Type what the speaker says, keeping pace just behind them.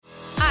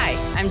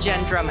I'm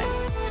Jen Drummond.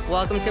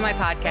 Welcome to my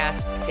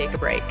podcast, Take a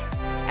Break.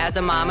 As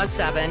a mom of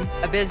 7,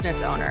 a business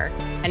owner,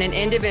 and an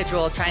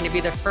individual trying to be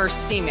the first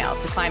female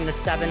to climb the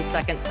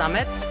 7-second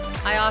summits,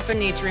 I often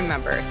need to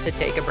remember to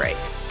take a break.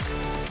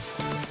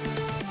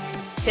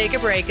 Take a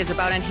Break is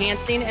about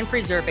enhancing and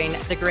preserving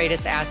the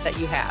greatest asset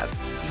you have,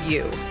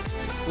 you.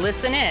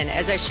 Listen in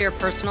as I share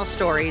personal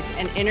stories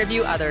and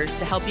interview others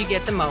to help you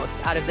get the most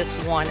out of this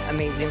one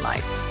amazing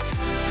life.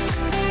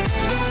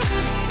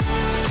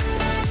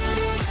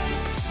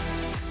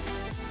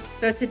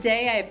 So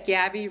today I have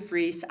Gabby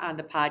Reece on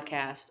the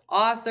podcast,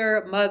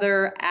 author,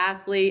 mother,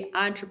 athlete,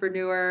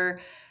 entrepreneur,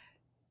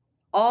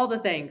 all the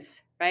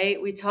things,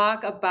 right? We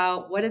talk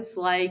about what it's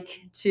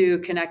like to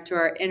connect to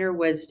our inner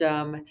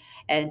wisdom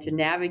and to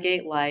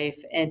navigate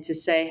life and to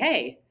say,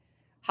 hey,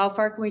 how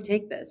far can we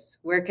take this?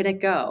 Where can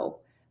it go?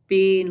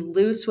 Being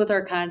loose with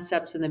our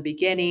concepts in the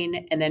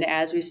beginning. And then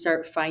as we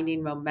start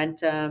finding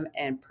momentum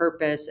and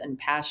purpose and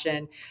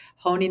passion,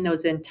 honing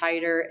those in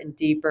tighter and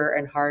deeper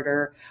and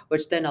harder,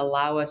 which then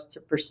allow us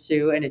to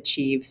pursue and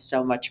achieve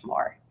so much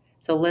more.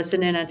 So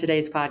listen in on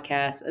today's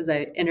podcast as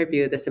I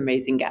interview this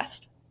amazing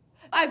guest.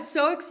 I'm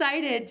so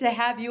excited to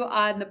have you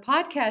on the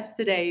podcast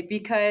today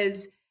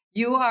because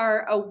you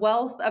are a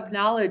wealth of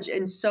knowledge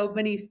in so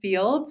many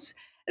fields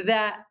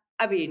that,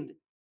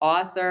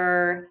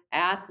 author,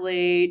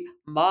 athlete,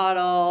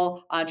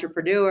 model,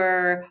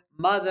 entrepreneur,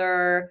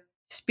 mother,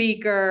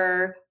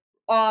 speaker,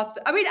 author.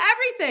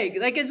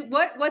 Everything. Like,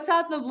 what's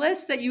on the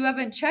list that you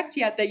haven't checked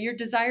yet that you're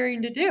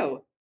desiring to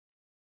do?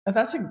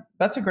 That's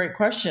a great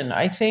question.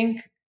 I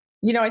think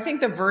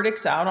the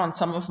verdict's out on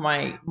some of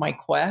my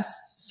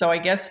quests. So I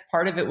guess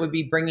part of it would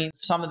be bringing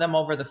some of them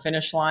over the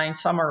finish line.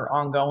 Some are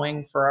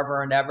ongoing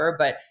forever and ever,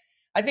 but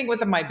I think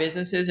with my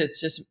businesses, it's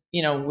just,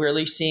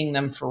 really seeing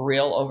them for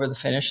real over the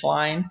finish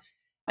line.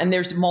 And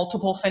there's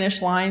multiple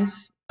finish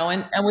lines.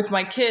 And with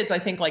my kids, I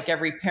think like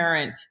every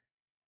parent,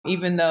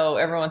 even though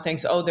everyone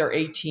thinks, oh, they're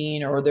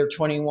 18 or they're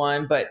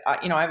 21, but I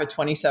have a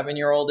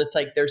 27-year-old. It's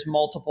like there's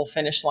multiple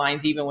finish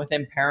lines even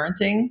within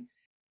parenting.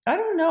 I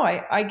don't know.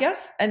 I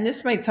guess, and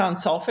this might sound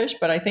selfish,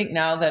 but I think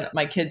now that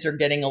my kids are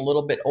getting a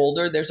little bit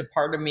older, there's a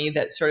part of me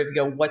that sort of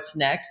go, what's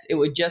next? It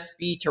would just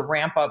be to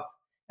ramp up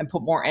and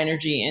put more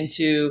energy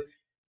into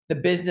the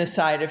business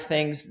side of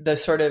things, the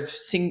sort of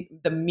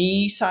the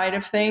me side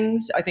of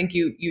things. I think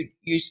you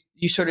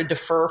sort of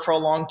defer for a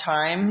long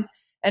time,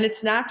 and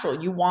it's natural.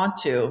 You want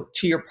to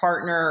your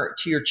partner,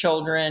 to your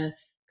children,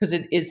 because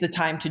it is the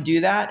time to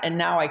do that. And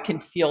now I can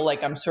feel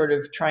like I'm sort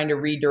of trying to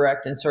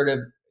redirect and sort of,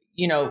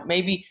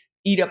 maybe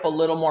eat up a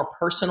little more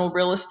personal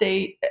real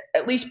estate,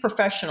 at least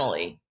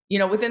professionally.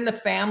 Within the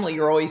family,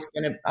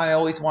 I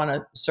always want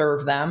to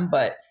serve them,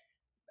 but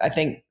I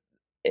think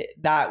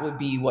that would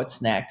be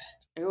what's next.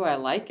 Oh, I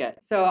like it.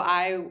 So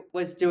I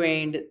was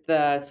doing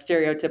the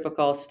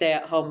stereotypical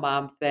stay-at-home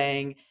mom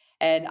thing,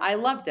 and I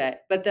loved it.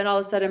 But then all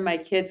of a sudden, my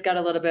kids got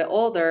a little bit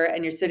older,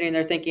 and you're sitting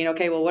there thinking,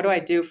 okay, well, what do I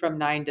do from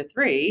 9 to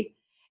 3?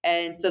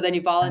 And so then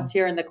you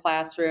volunteer in the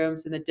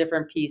classrooms and the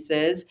different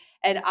pieces.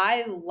 And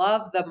I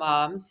love the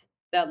moms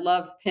that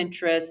love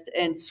Pinterest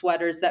and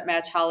sweaters that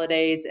match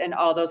holidays and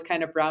all those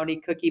kind of brownie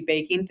cookie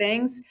baking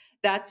things.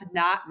 That's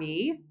not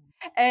me.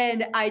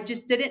 And I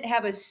just didn't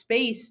have a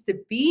space to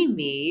be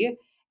me,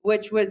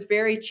 which was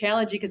very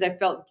challenging because I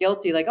felt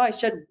guilty, like, oh, I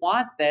should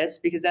want this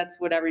because that's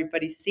what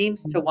everybody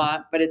seems to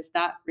want, but it's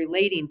not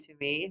relating to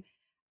me.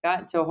 Got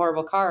into a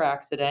horrible car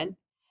accident.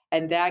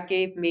 And that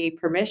gave me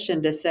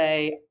permission to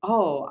say,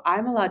 oh,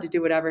 I'm allowed to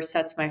do whatever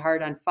sets my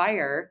heart on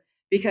fire.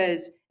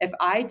 Because if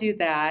I do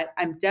that,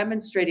 I'm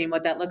demonstrating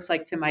what that looks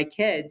like to my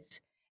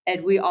kids.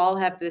 And we all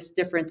have this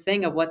different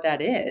thing of what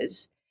that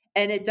is.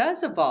 And it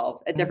does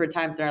evolve at different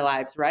times in our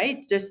lives, right?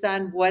 Just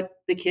on what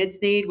the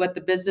kids need, what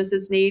the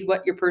businesses need,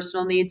 what your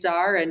personal needs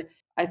are. And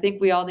I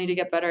think we all need to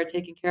get better at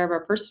taking care of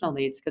our personal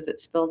needs because it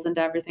spills into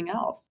everything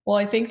else. Well,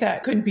 I think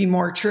that couldn't be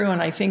more true.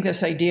 And I think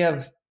this idea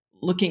of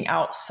looking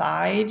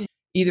outside,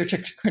 either to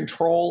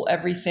control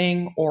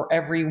everything or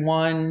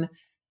everyone,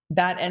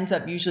 that ends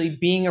up usually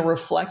being a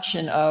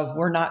reflection of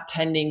we're not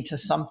tending to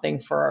something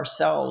for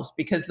ourselves.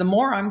 Because the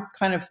more I'm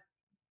kind of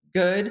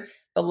good,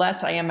 the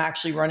less I am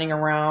actually running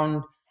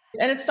around.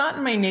 And it's not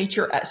in my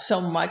nature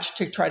so much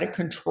to try to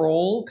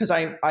control, because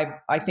I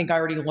think I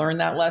already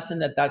learned that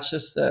lesson, that's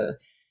just an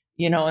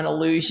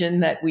illusion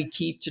that we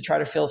keep to try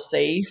to feel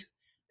safe.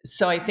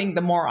 So I think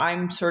the more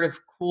I'm sort of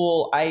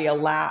cool, I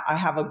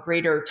have a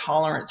greater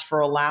tolerance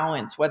for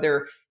allowance,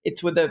 whether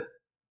it's with a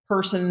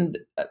person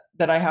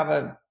that I have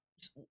a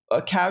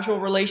casual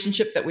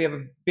relationship that we have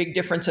a big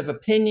difference of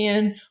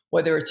opinion,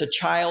 whether it's a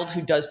child who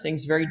does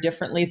things very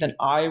differently than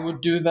I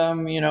would do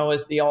them,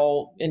 as the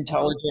all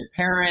intelligent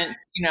parent,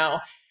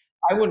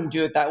 I wouldn't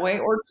do it that way,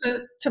 or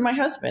to my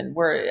husband,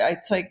 where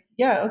it's like,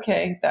 yeah,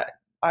 okay, that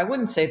I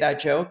wouldn't say that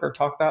joke or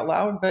talk that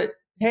loud, but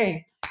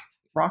hey,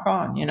 rock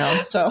on,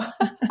 so.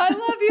 I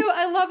love you.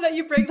 I love that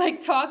you bring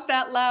talk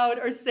that loud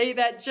or say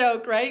that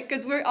joke, right?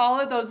 Because we're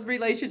all in those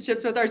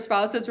relationships with our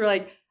spouses. We're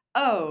like,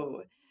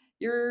 oh,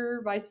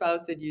 you're my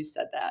spouse and you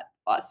said that.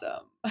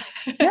 Awesome.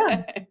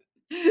 Yeah.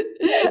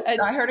 Yes, And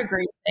I heard a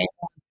great saying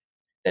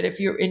that if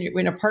you're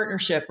in a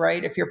partnership,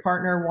 right, if your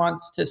partner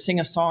wants to sing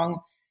a song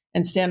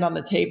and stand on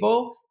the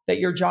table, that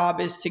your job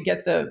is to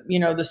get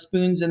the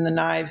spoons and the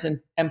knives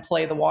and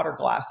play the water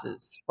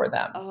glasses for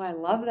them. Oh, I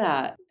love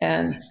that.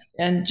 And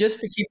and just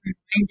to keep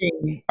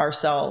reminding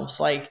ourselves,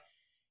 like,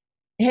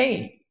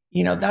 hey,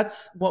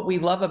 that's what we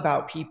love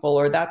about people,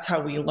 or that's how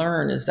we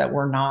learn, is that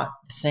we're not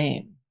the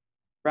same.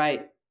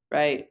 Right,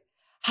 right.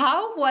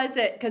 How was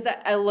it? Because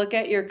I look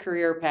at your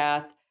career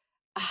path.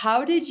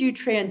 How did you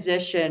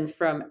transition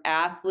from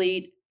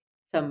athlete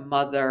to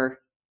mother?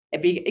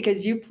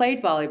 Because you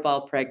played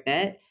volleyball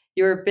pregnant,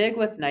 you were big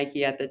with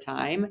Nike at the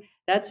time.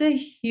 That's a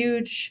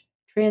huge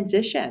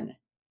transition.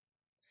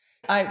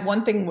 I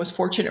One thing was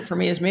fortunate for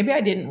me is maybe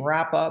I didn't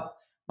wrap up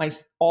my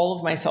all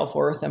of my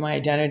self-worth and my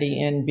identity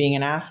in being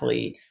an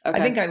athlete. I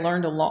think Okay. I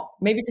learned a lot,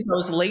 maybe because I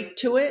was late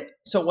to it,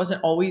 so it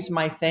wasn't always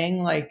my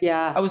thing. Like, I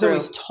Yeah, was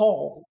always true.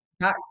 tall.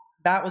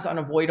 That was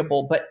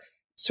unavoidable, but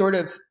sort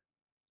of,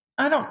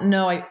 I don't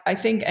know. I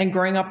think, and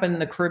growing up in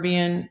the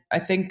Caribbean, I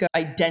think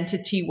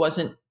identity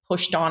wasn't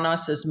pushed on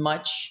us as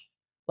much.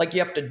 Like, you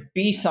have to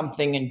be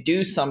something and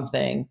do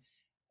something.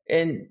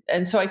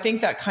 And so I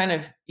think that kind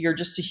of, you're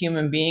just a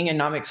human being,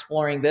 and I'm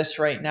exploring this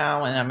right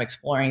now and I'm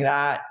exploring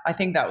that. I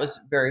think that was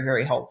very,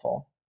 very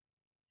helpful.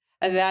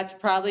 And that's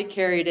probably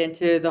carried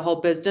into the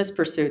whole business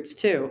pursuits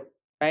too,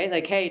 right?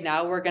 Like, hey,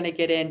 now we're going to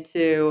get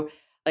into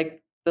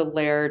like the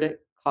Laird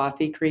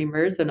coffee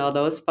creamers and all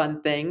those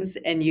fun things.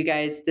 And you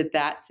guys did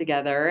that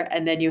together.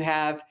 And then you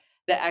have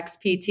the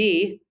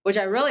XPT, which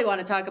I really want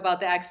to talk about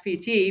the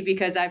XPT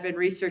because I've been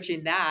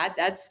researching that.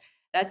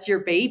 That's your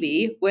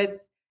baby with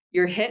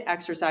your hit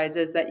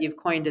exercises that you've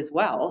coined as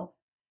well.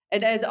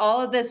 And has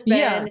all of this been,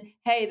 Yes.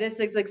 hey,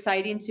 this is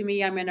exciting to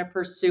me, I'm going to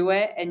pursue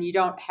it, and you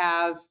don't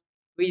have,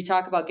 we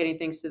talk about getting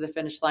things to the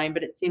finish line,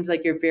 but it seems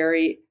like you're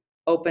very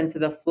open to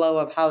the flow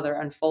of how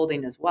they're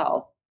unfolding as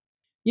well.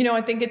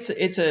 I think it's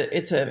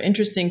a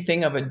interesting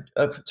thing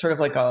of sort of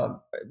like a,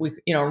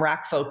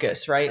 rack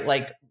focus, right?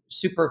 Like,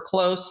 super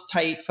close,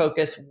 tight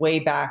focus way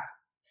back.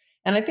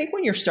 And I think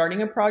when you're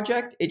starting a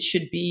project, it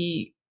should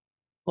be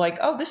like,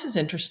 oh, this is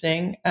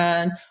interesting,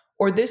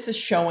 or this is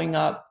showing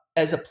up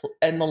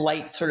and the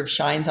light sort of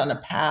shines on a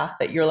path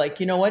that you're like,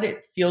 you know what,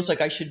 it feels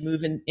like I should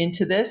move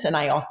into this, and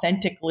I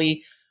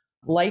authentically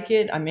like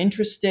it. I'm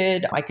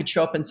interested. I could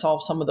show up and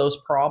solve some of those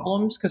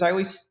problems, because I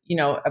always,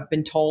 I've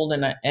been told,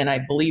 and I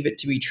believe it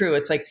to be true.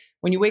 It's like,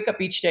 when you wake up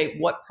each day,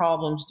 what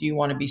problems do you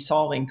want to be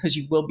solving? Because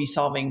you will be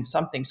solving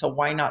something. So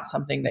why not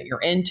something that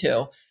you're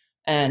into?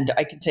 And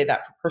I can say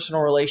that for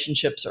personal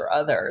relationships or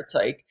other. It's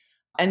like,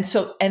 and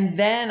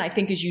then I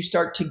think as you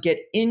start to get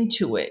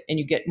into it and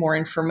you get more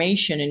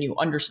information and you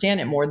understand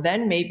it more,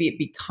 then maybe it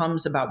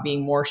becomes about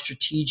being more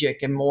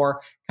strategic and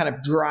more kind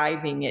of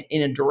driving it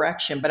in a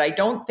direction. But I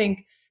don't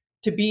think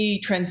to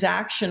be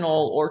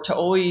transactional or to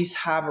always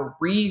have a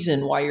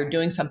reason why you're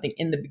doing something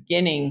in the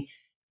beginning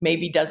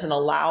maybe doesn't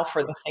allow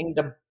for the thing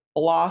to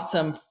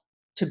blossom,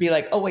 to be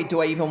like, oh, wait,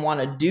 do I even want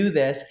to do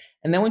this?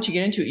 And then once you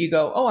get into it, you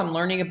go, oh, I'm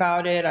learning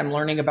about it. I'm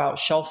learning about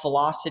shelf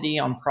velocity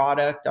on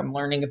product. I'm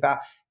learning about,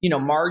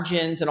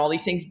 margins and all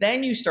these things.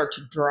 Then you start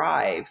to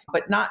drive,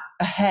 but not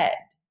ahead.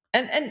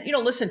 And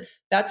listen,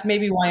 that's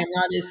maybe why I'm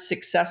not as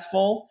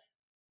successful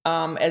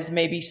as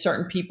maybe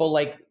certain people,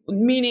 like,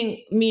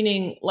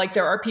 meaning like,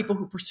 there are people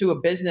who pursue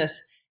a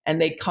business and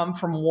they come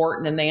from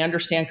Wharton and they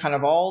understand kind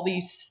of all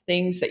these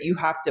things that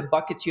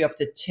buckets you have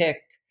to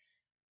tick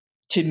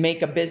to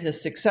make a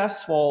business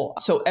successful.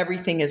 So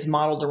everything is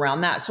modeled around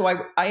that. So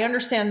I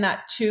understand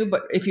that too.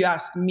 But if you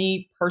ask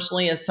me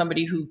personally, as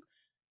somebody who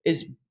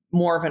is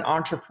more of an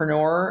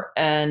entrepreneur,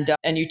 and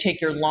you take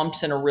your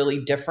lumps in a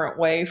really different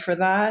way for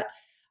that,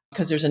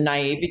 because there's a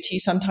naivety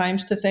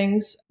sometimes to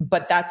things.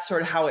 But that's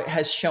sort of how it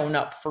has shown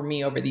up for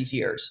me over these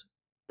years.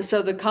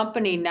 So the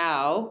company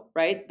now,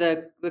 right?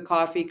 The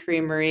coffee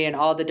creamery and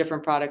all the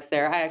different products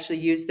there. I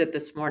actually used it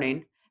this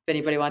morning. If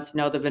anybody wants to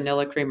know, the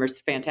vanilla creamer is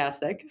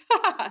fantastic.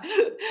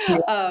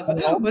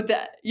 With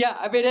that, yeah,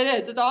 I mean it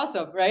is. It's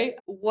awesome, right?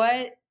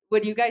 What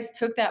when you guys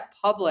took that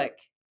public,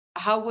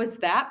 how was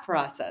that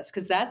process?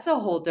 Because that's a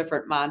whole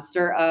different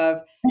monster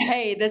of,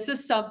 hey, this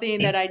is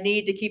something that I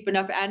need to keep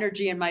enough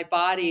energy in my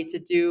body to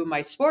do my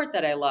sport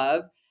that I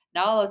love.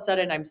 Now all of a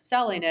sudden I'm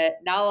selling it.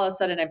 Now all of a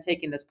sudden I'm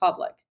taking this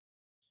public.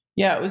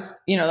 Yeah, it was,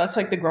 that's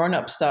like the grown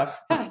up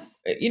stuff. Yes.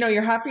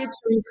 You're happy it's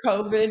during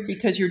COVID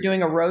because you're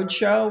doing a road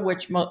show,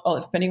 which,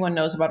 if anyone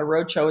knows about a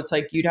road show, it's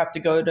like you'd have to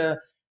go to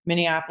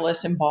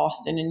Minneapolis and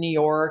Boston and New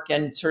York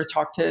and sort of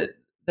talk to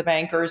the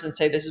bankers and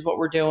say, this is what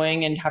we're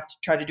doing, and have to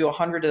try to do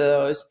 100 of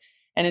those.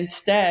 And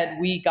instead,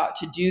 we got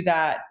to do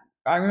that.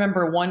 I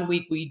remember one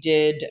week we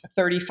did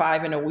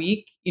 35 in a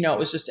week. It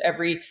was just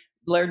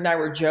Laird and I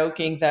were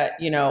joking that,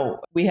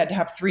 we had to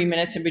have 3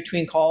 minutes in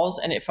between calls,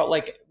 and it felt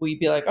like we'd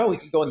be like, oh, we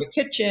could go in the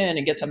kitchen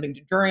and get something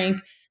to drink.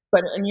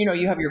 But, and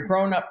you have your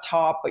grown up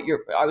top, but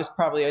I was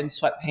probably in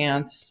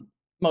sweatpants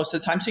most of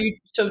the time.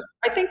 So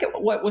I think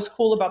what was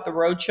cool about the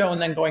road show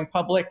and then going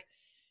public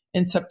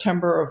in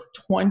September of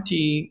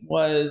 20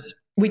 was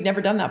we'd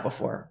never done that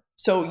before.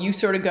 So you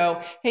sort of go,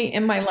 hey,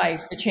 in my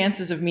life, the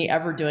chances of me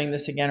ever doing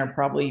this again are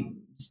probably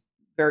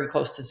very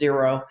close to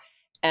zero.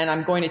 And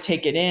I'm going to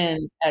take it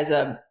in as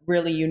a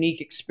really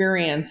unique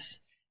experience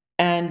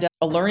and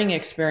a learning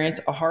experience,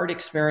 a hard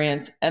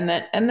experience. And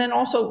then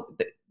also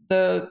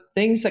the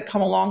things that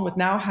come along with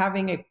now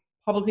having a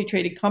publicly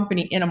traded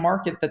company in a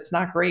market that's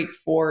not great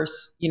for,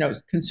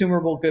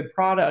 consumable good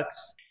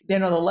products. The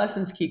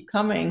lessons keep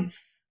coming,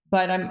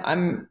 but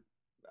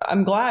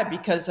I'm glad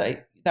because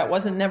I that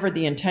wasn't never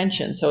the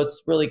intention. So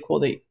it's really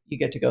cool that you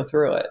get to go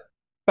through it.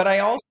 But I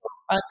also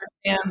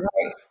understand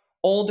why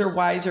older,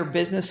 wiser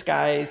business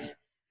guys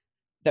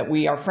that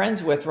we are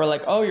friends with were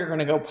like, "Oh, you're going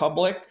to go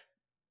public."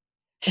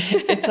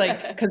 It's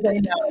like because they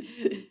know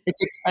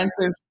it's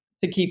expensive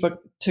to keep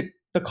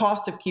the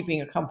cost of keeping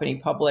a company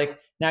public.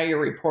 Now you're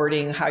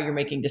reporting how you're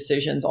making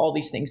decisions, all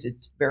these things.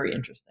 It's very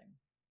interesting.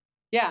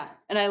 Yeah,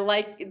 and I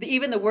like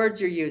even the words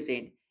you're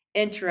using,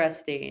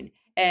 interesting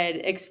and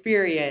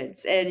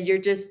experience, and you're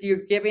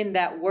giving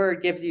that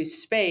word gives you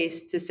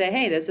space to say,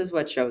 "Hey, this is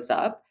what shows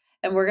up,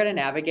 and we're gonna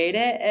navigate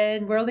it,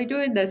 and we're only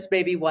doing this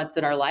maybe once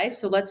in our life,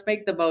 so let's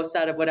make the most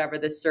out of whatever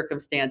this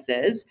circumstance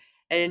is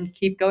and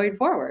keep going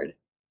forward."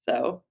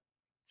 So,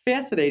 it's Well,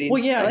 fascinating. I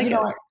yeah, like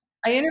it.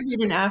 I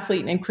interviewed an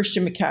athlete named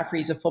Christian McCaffrey.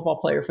 He's a football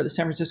player for the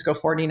San Francisco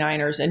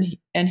 49ers.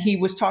 And he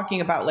was talking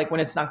about like when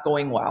it's not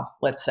going well,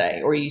 let's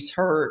say, or he's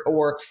hurt,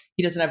 or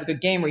he doesn't have a good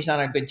game, or he's not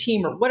on a good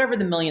team, or whatever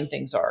the million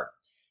things are.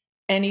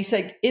 And he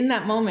said, in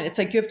that moment, it's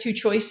like you have two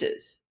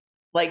choices.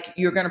 Like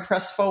you're going to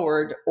press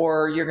forward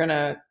or you're going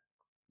to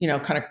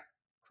kind of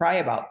cry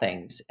about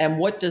things. And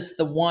what does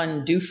the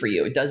one do for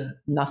you? It does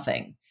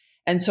nothing.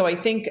 And so I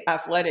think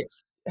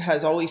athletics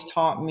has always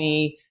taught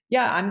me,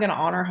 yeah, I'm going to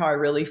honor how I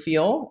really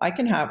feel. I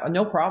can have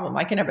no problem.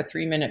 I can have a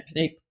 3 minute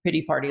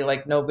pity party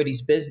like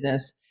nobody's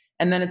business.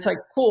 And then it's like,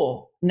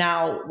 cool.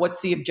 Now,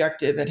 what's the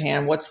objective at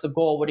hand? What's the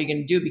goal? What are you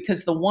going to do?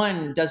 Because the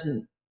one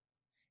doesn't,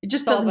 it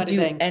just Solve doesn't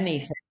do anything.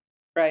 anything.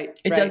 Right,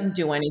 It right. doesn't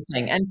do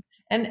anything. And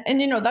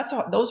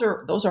those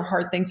are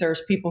hard things.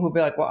 There's people who be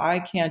like, well, I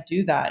can't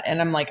do that.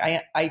 And I'm like,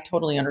 I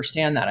totally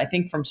understand that. I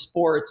think from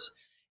sports,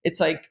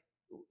 it's like,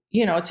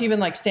 it's even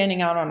like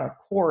standing out on a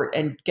court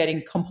and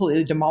getting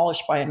completely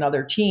demolished by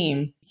another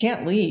team. You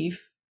can't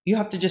leave. You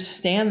have to just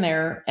stand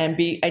there and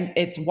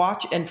it's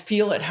watch and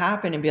feel it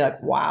happen and be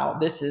like, wow,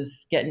 this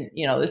is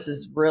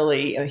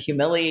really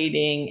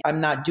humiliating. I'm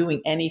not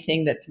doing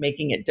anything that's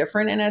making it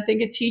different. And I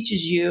think it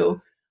teaches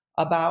you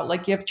about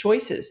like you have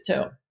choices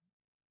too.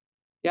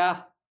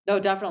 Yeah. No,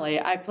 definitely.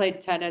 I played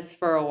tennis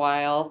for a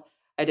while.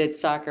 I did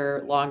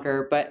soccer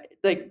longer, but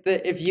like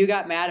if you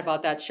got mad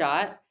about that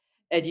shot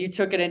and you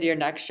took it into your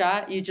next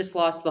shot, you just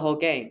lost the whole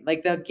game.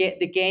 Like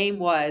the game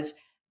was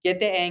get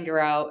the anger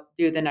out,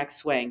 do the next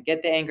swing.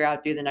 Get the anger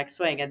out, do the next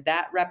swing. And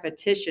that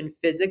repetition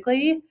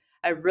physically,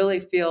 I really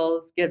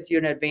feel gives you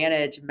an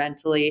advantage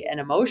mentally and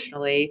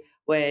emotionally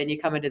when you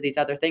come into these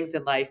other things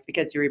in life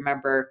because you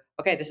remember,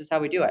 okay, this is how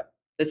we do it.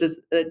 This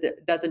is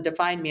it doesn't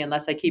define me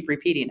unless I keep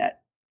repeating it.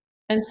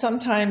 And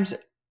sometimes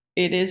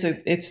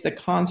it's the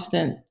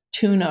constant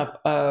tune up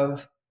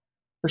of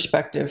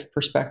perspective,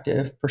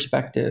 perspective,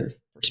 perspective,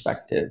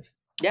 perspective.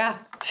 Yeah.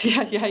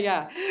 Yeah, yeah,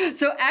 yeah.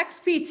 So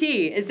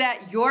XPT, is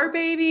that your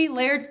baby,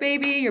 Laird's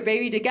baby, your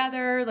baby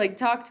together? Like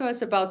talk to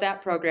us about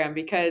that program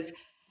because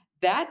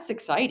that's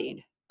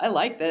exciting. I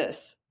like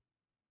this.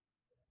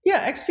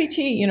 Yeah,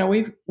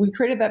 XPT, we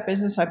created that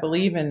business, I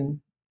believe, in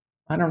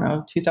I don't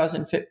know,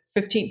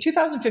 2015.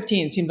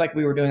 2015, it seemed like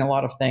we were doing a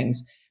lot of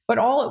things. But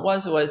all it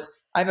was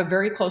I have a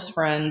very close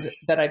friend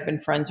that I've been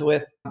friends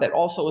with that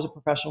also was a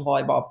professional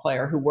volleyball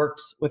player who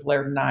works with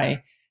Laird and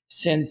I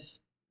since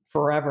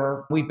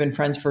forever. We've been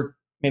friends for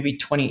maybe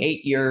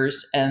 28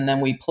 years. And then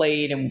we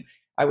played and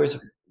I was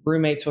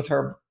roommates with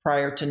her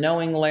prior to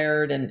knowing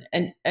Laird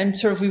and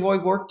sort of we've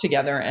always worked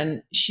together.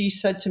 And she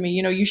said to me,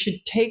 you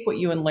should take what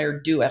you and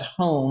Laird do at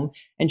home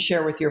and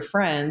share with your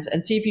friends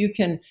and see if you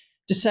can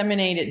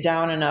disseminate it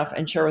down enough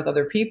and share with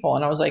other people.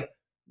 And I was like,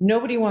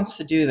 nobody wants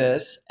to do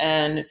this.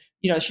 And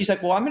she's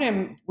like, well,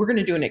 we're going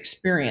to do an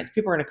experience.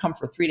 People are going to come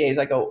for 3 days.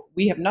 I go,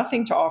 we have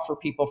nothing to offer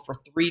people for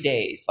 3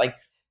 days, like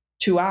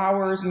 2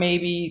 hours,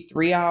 maybe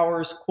 3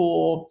 hours,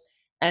 cool.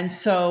 And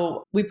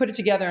so we put it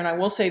together. And I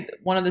will say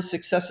one of the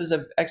successes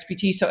of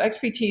XPT. So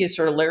XPT is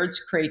sort of Laird's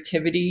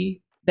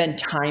creativity, then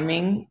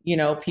timing.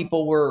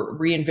 People were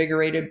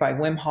reinvigorated by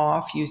Wim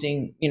Hof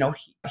using,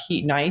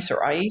 heat and ice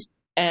or ice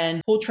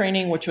and pool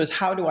training, which was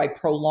how do I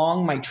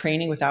prolong my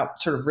training without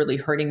sort of really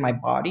hurting my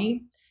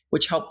body,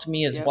 which helped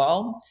me as Yep.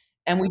 well.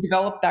 And we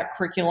developed that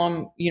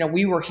curriculum.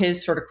 We were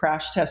his sort of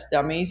crash test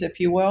dummies, if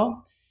you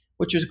will,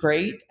 which was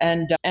great.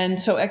 And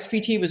so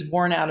XPT was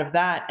born out of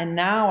that. And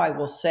now I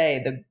will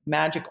say the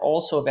magic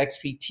also of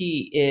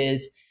XPT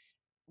is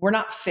we're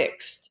not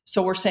fixed.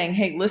 So we're saying,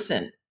 hey,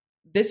 listen,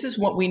 this is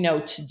what we know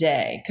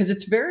today. Because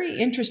it's very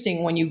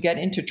interesting when you get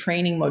into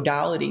training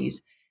modalities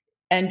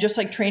and just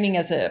like training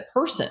as a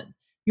person,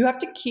 you have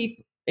to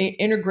keep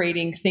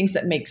integrating things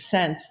that make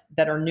sense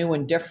that are new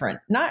and different.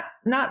 Not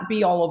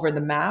be all over the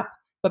map,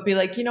 but be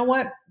like, you know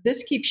what?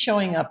 this keeps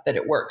showing up that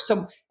it works.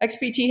 So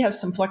XPT has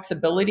some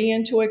flexibility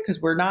into it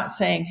because we're not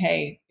saying,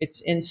 hey,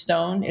 it's in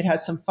stone. It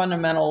has some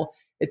fundamental,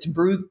 it's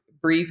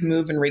breathe,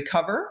 move, and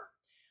recover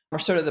are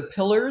sort of the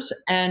pillars.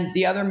 And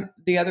the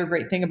other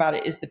great thing about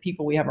it is the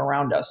people we have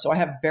around us. So I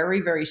have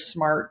very, very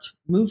smart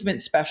movement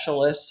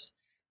specialists.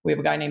 We have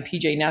a guy named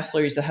PJ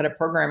Nestler, he's the head of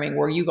programming,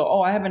 where you go,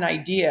 oh, I have an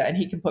idea, and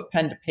he can put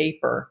pen to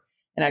paper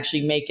and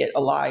actually make it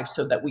alive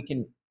so that we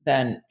can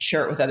then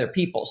share it with other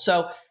people.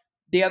 So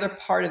the other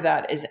part of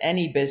that is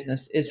any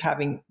business is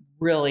having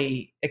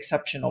really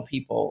exceptional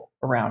people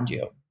around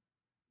you.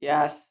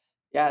 Yes,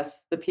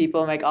 yes, the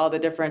people make all the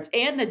difference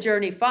and the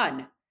journey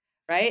fun,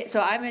 right?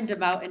 So I'm into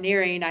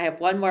mountaineering. I have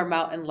one more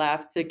mountain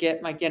left to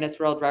get my Guinness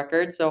World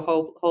Record, so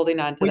holding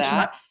on to Which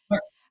that.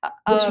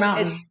 which It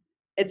mountain?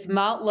 it's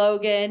Mount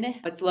Logan.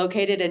 It's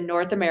located in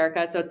North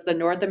America, so it's the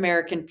North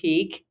American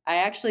peak. I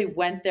actually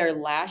went there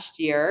last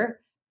year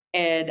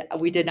and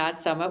we did not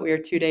summit. We were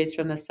 2 days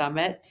from the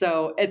summit.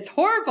 So it's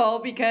horrible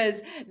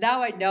because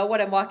now I know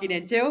what I'm walking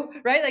into,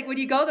 right? Like when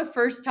you go the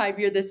first time,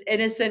 you're this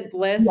innocent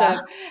bliss Yeah,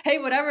 of, hey,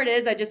 whatever it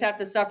is, I just have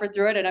to suffer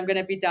through it and I'm going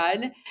to be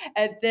done.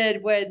 And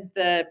then when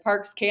the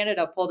Parks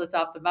Canada pulled us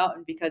off the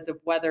mountain because of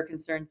weather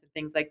concerns and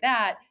things like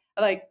that,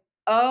 I'm like,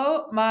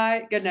 oh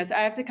my goodness,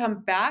 I have to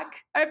come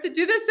back? I have to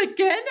do this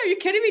again? Are you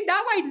kidding me?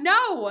 Now I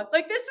know.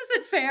 Like this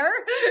isn't fair.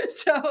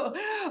 So,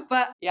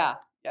 but yeah.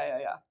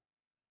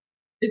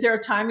 is there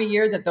a time of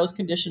year that those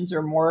conditions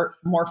are more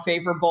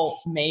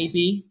favorable?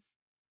 Maybe.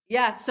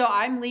 Yeah, so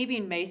I'm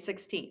leaving May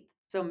 16th.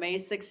 So May Oh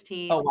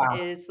 16th wow.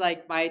 is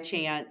like my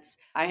chance.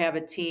 I have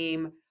a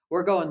team.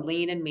 We're going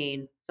lean and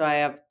mean. So I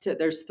have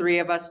there's 3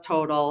 of us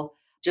total.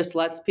 Just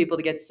less people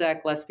to get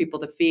sick, less people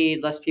to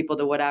feed, less people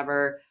to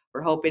whatever.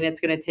 We're hoping it's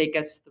going to take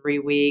us 3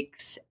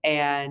 weeks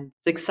and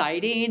it's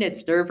exciting,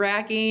 it's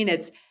nerve-wracking.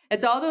 It's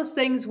all those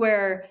things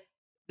where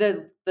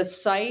the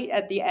site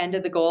at the end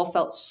of the goal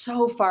felt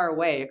so far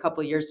away a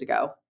couple years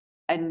ago.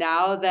 And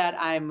now that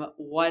I'm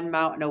one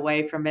mountain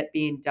away from it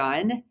being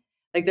done,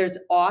 like there's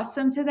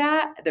awesome to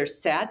that.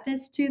 There's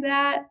sadness to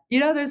that.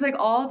 There's like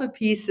all the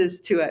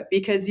pieces to it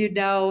because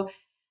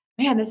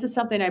man, this is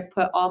something I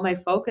put all my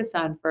focus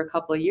on for a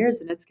couple of years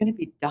and it's going to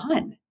be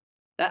done.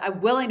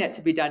 I'm willing it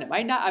to be done. It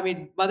might not, I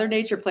mean, Mother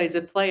Nature plays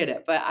a play in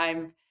it, but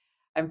I'm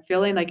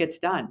feeling like it's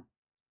done.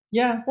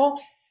 Yeah,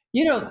 well,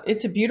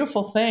 it's a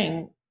beautiful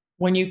thing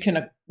when you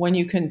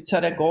can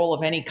set a goal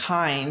of any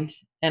kind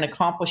and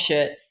accomplish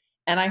it.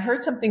 And I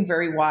heard something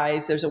very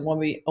wise. There's a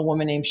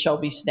woman named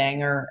Shelby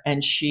Stanger,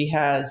 and she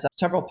has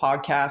several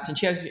podcasts, and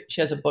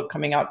she has a book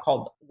coming out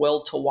called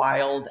Will to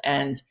Wild,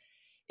 and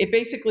it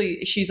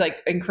basically she's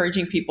like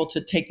encouraging people to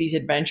take these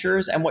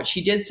adventures. And what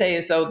she did say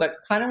is though that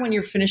kind of when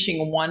you're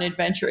finishing one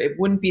adventure, it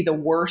wouldn't be the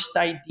worst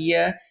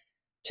idea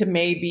to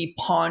maybe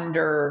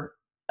ponder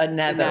The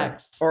another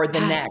next. or the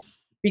next.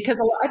 Yes.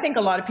 Because I think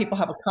a lot of people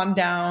have a come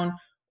down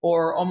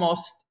or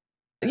almost,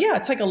 yeah,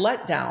 it's like a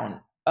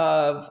letdown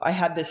of I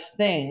had this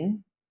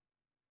thing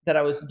that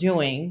I was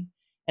doing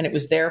and it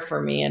was there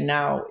for me and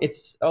now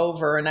it's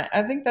over. And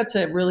I think that's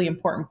a really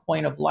important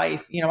point of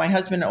life. My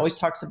husband always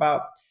talks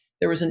about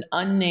there was an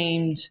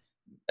unnamed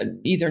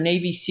either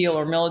Navy SEAL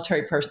or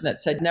military person that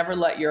said, never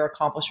let your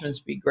accomplishments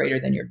be greater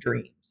than your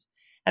dreams.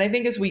 And I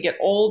think as we get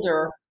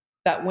older,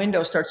 that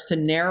window starts to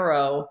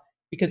narrow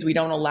because we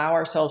don't allow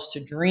ourselves to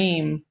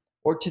dream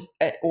or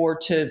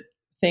to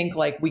think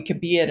like we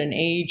could be at an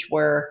age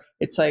where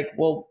it's like,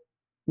 well,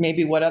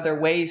 maybe what other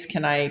ways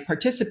can I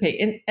participate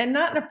in? And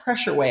not in a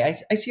pressure way.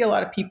 I see a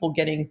lot of people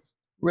getting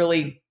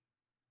really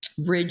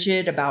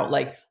rigid about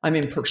like, I'm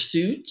in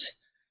pursuit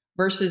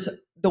versus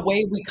the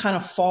way we kind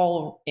of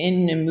fall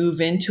in and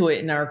move into it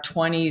in our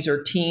 20s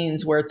or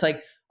teens where it's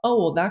like, oh,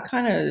 well, that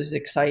kind of is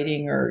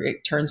exciting or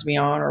it turns me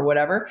on or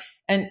whatever.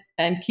 And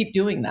keep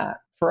doing that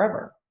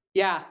forever.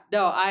 Yeah,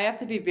 no, I have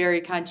to be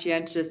very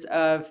conscientious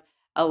of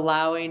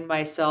allowing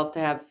myself to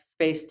have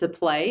space to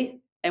play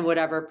in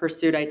whatever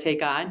pursuit I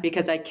take on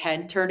because I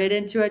can turn it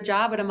into a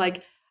job. And I'm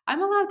like,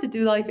 I'm allowed to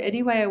do life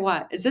any way I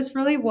want. Is this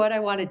really what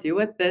I want to do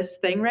with this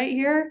thing right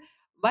here?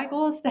 My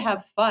goal is to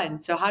have fun.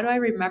 So, how do I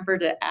remember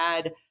to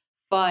add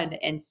fun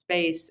and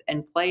space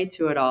and play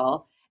to it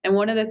all? And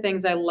one of the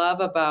things I love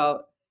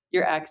about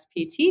your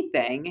XPT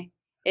thing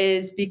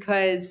is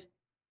because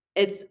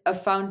it's a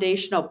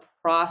foundational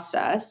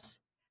process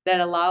that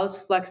allows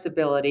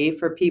flexibility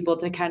for people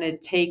to kind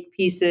of take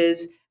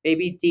pieces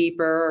maybe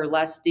deeper or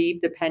less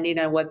deep depending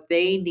on what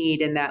they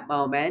need in that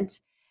moment.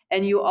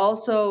 And you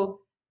also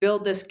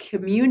build this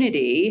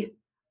community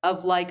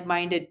of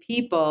like-minded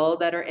people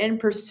that are in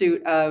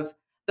pursuit of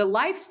the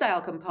lifestyle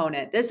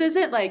component. This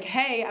isn't like,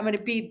 hey, I'm going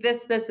to be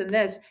this and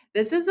this.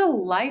 This is a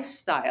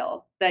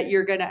lifestyle that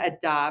you're going to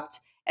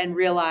adopt and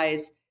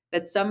realize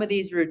that some of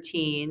these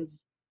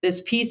routines,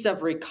 this piece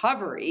of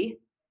recovery,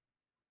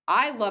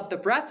 I love the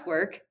breath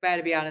work, if I had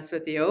to be honest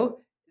with you.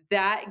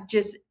 That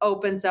just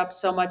opens up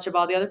so much of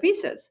all the other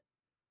pieces.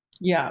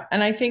 Yeah.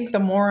 And I think the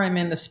more I'm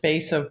in the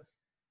space of,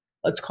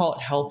 let's call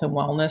it health and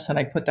wellness, and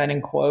I put that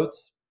in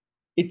quotes,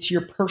 it's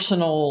your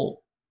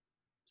personal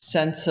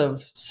sense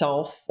of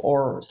self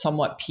or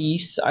somewhat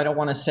peace. I don't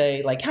want to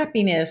say like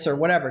happiness or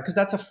whatever, because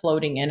that's a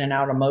floating in and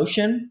out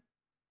emotion.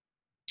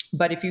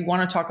 But if you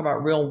want to talk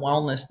about real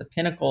wellness, the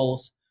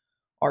pinnacles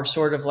are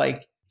sort of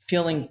like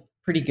feeling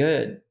pretty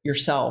good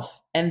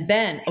yourself. And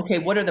then, okay,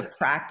 what are the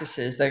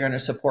practices that are going to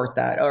support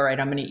that? All right,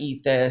 I'm going to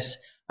eat this.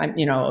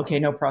 Okay,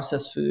 no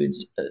processed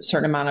foods, a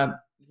certain amount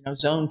of,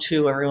 zone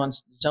two,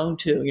 everyone's zone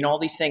two, all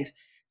these things.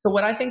 So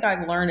what I think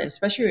I've learned,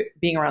 especially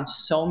being around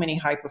so many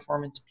high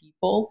performance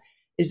people,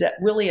 is that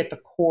really at the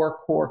core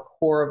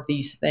of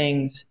these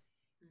things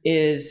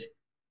is,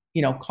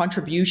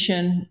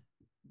 contribution.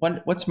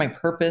 What's my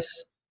purpose?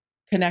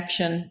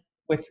 Connection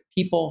with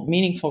people,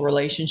 meaningful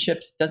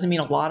relationships. Doesn't mean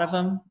a lot of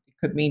them. It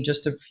could mean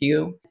just a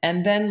few.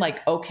 And then,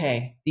 like,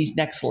 okay, these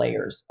next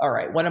layers. All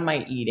right, what am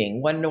I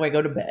eating? When do I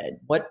go to bed?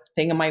 What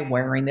thing am I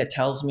wearing that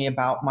tells me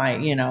about my,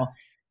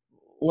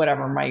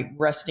 whatever, my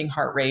resting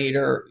heart rate,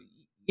 or,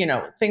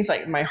 things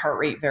like my heart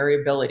rate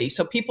variability.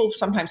 So people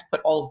sometimes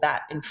put all of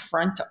that in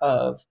front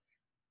of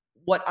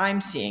what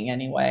I'm seeing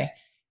anyway.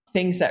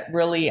 Things that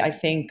really I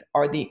think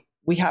are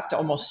we have to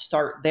almost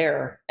start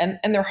there. And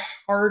they're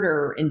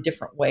harder in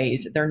different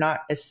ways. They're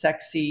not as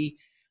sexy.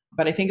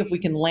 But I think if we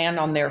can land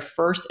on there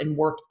first and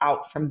work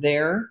out from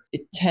there,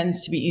 it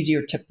tends to be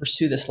easier to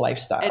pursue this And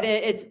lifestyle.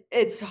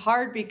 it's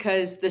hard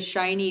because the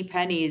shiny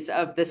pennies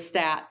of the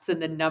stats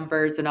and the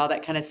numbers and all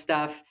that kind of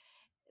stuff,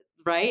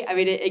 right? I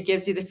mean, it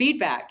gives you the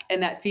feedback,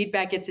 and that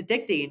feedback gets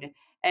addicting.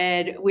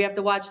 And we have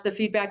to watch the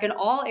feedback in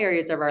all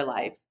areas of our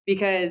life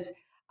because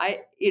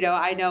I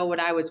know when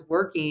I was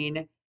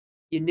working,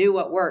 you knew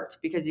what worked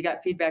because you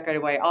got feedback right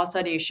away. All of a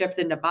sudden, you shift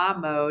into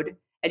mom mode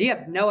and you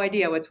have no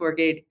idea what's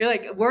working. You're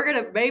like, we're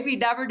going to maybe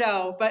never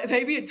know, but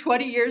maybe in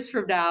 20 years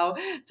from now,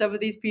 some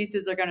of these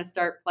pieces are going to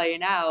start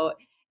playing out.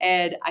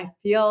 And I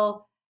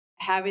feel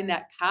having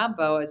that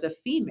combo as a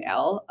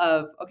female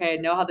of, okay, I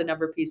know how the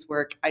number piece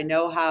work. I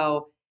know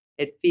how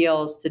it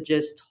feels to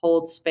just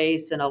hold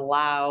space and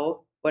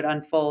allow what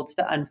unfolds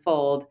to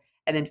unfold.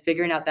 And then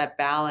figuring out that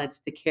balance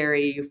to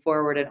carry you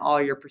forward in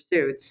all your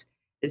pursuits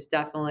is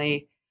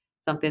definitely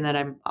something that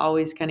I'm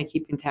always kind of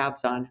keeping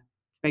tabs on to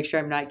make sure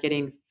I'm not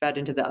getting fed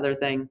into the other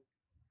thing.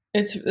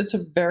 It's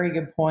a very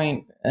good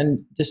point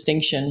and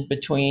distinction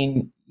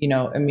between,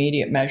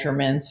 immediate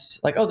measurements,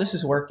 like, oh, this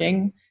is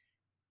working,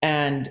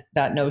 and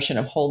that notion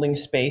of holding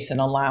space and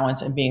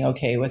allowance and being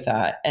okay with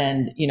that.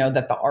 And,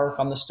 that the arc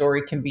on the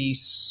story can be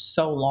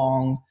so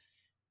long.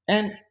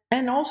 And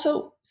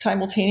also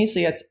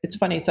simultaneously, it's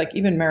funny, it's like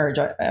even marriage.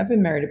 I've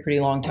been married a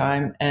pretty long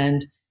time,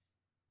 and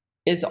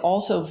is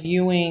also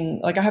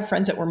viewing, like, I have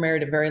friends that were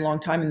married a very long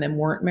time and then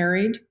weren't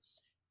married.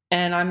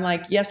 And I'm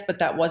like, yes, but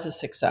that was a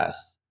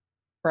success,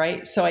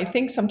 right? So I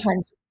think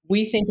sometimes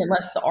we think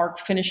unless the arc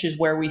finishes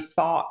where we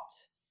thought,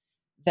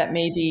 that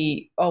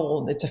maybe,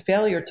 oh, well, it's a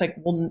failure. It's like,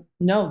 well,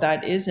 no,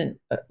 that isn't.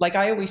 Like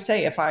I always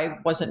say, if I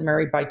wasn't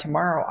married by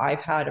tomorrow,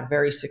 I've had a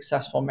very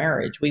successful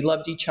marriage. We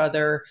loved each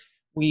other.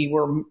 We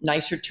were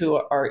nicer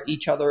to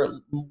each other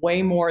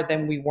way more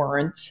than we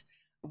weren't.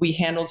 We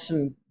handled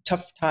some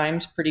tough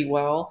times pretty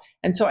well.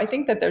 And so I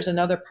think that there's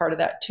another part of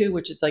that too,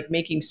 which is like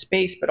making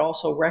space, but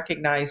also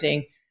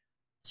recognizing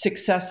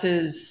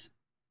successes,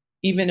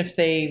 even if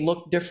they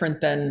look different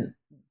than,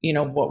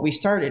 what we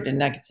started.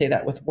 And I could say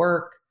that with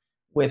work,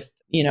 with,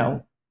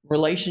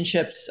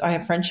 relationships. I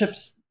have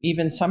friendships,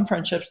 even some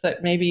friendships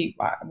that maybe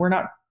we're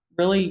not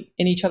really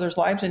in each other's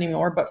lives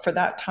anymore, but for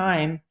that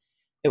time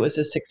it was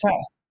a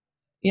success.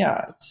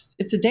 Yeah,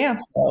 it's a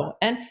dance though.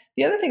 And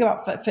the other thing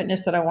about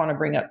fitness that I want to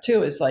bring up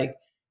too is like,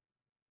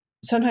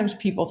 sometimes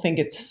people think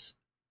it's,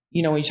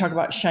 when you talk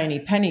about shiny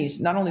pennies,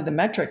 not only the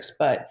metrics,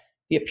 but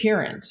the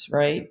appearance,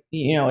 right?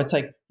 It's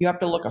like you have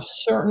to look a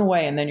certain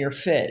way and then you're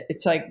fit.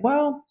 It's like,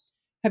 well,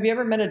 have you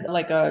ever met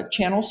like a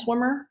channel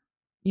swimmer,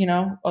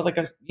 or like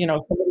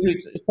somebody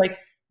who's, it's like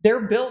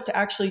they're built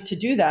actually to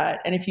do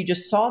that. And if you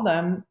just saw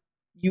them,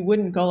 you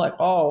wouldn't go like,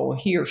 oh,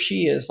 he or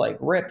she is like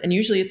ripped. And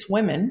usually it's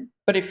women.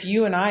 But if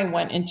you and I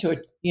went into a,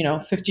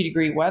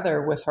 50-degree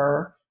weather with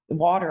her,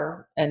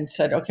 water, and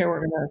said, okay, we're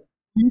going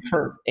to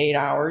for 8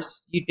 hours,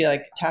 you'd be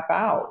like, tap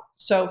out.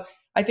 So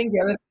I think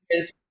the other thing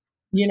is,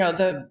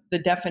 the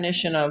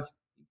definition of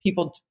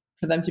people,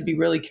 for them to be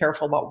really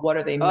careful about what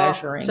are they Oh,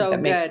 measuring so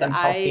that makes good. them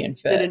healthy I and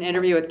did fit. an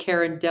interview with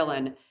Karen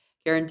Dillon.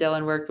 Karen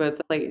Dillon worked with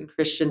Clayton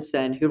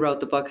Christensen, who wrote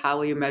the book How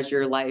Will You Measure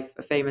Your Life,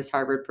 a famous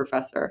Harvard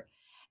professor.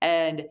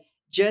 And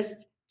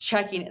just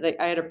checking, like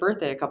I had a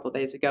birthday a couple of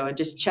days ago, and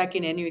just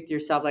checking in with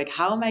yourself, like,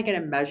 how am I going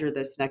to measure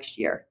this next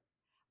year?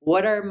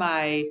 What are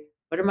my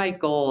what are my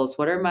goals?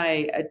 What are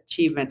my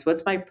achievements?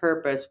 What's my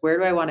purpose? Where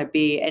do I want to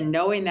be? And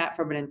knowing that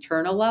from an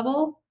internal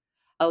level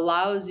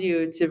allows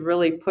you to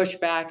really push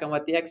back on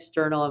what the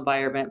external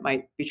environment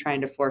might be trying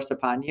to force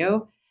upon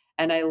you.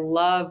 And I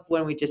love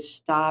when we just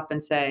stop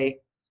and say,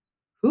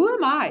 who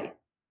am I?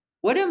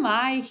 What am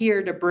I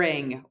here to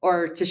bring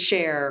or to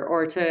share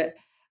or to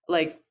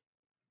like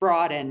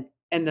broaden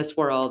in this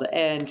world?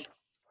 And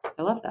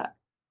I love that.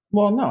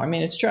 Well, no, I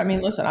mean, it's true. I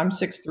mean, listen, I'm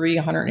 6'3",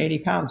 180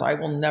 pounds. I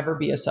will never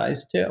be a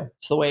size 2.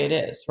 It's the way it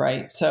is,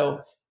 right? So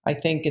I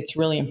think it's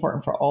really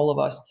important for all of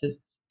us to,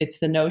 it's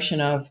the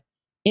notion of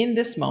in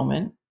this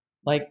moment,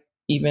 like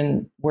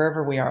even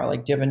wherever we are,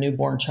 like, do you have a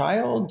newborn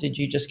child? Did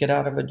you just get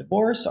out of a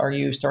divorce? Are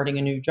you starting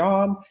a new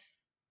job?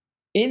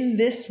 In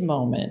this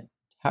moment,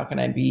 how can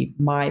I be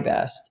my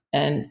best?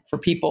 And for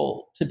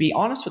people to be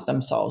honest with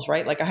themselves,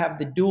 right? Like I have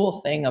the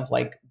dual thing of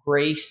like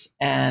grace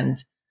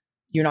and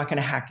you're not going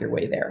to hack your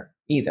way there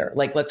either.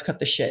 Like, let's cut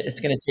the shit. It's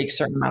going to take a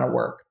certain amount of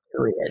work,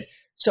 period.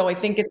 So I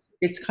think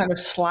it's kind of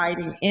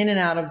sliding in and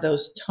out of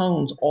those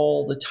tones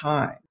all the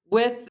time.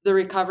 With the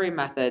recovery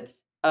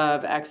methods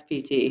of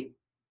XPT,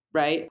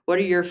 right? What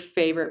are your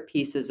favorite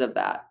pieces of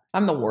that?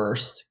 I'm the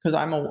worst because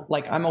I'm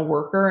a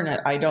worker and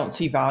I don't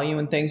see value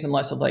in things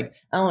unless I'm like,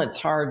 oh, it's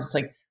hard. It's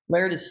like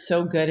Laird is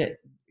so good at,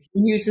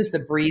 he uses the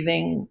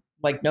breathing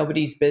like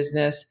nobody's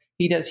business.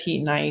 He does heat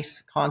and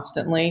ice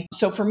constantly.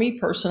 So for me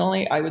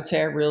personally, I would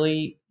say I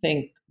really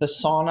think the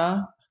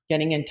sauna,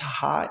 getting into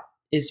hot,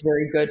 is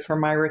very good for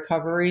my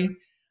recovery.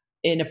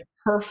 In a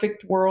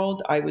perfect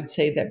world, I would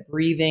say that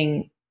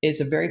breathing is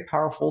a very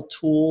powerful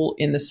tool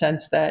in the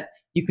sense that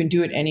you can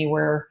do it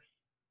anywhere.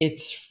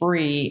 It's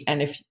free,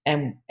 and if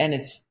and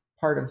it's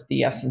part of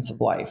the essence of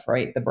life,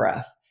 right? The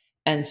breath.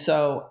 And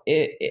so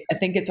I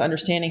think it's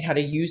understanding how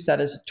to use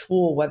that as a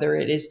tool, whether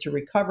it is to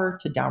recover,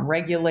 to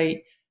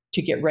downregulate,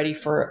 to get ready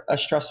for a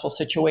stressful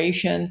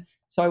situation.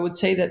 So I would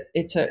say that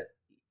it's a,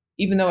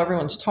 even though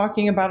everyone's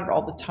talking about it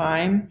all the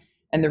time,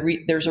 and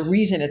there's a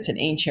reason it's an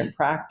ancient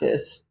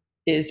practice,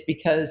 is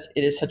because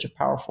it is such a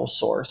powerful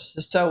source.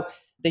 So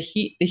the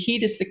heat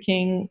is the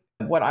king.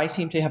 What I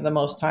seem to have the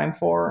most time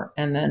for,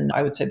 and then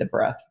I would say the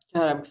breath.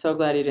 God, I'm so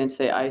glad you didn't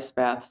say ice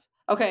baths.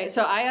 Okay,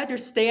 so I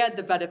understand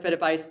the benefit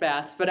of ice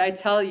baths, but I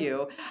tell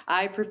you,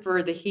 I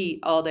prefer the heat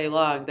all day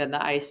long than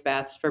the ice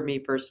baths for me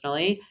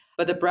personally.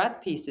 But the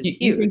breath piece is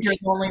You think you're huge.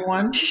 the only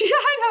one? Yeah,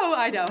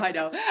 I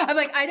know. I'm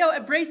like, I know,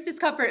 embrace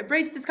discomfort,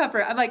 embrace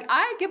discomfort. I'm like,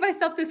 I give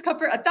myself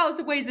discomfort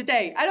 1,000 ways a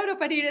day. I don't know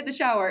if I need it in the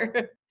shower,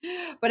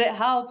 but it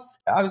helps.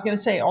 I was going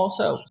to say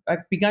also,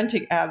 I've begun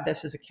to add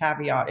this as a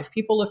caveat. If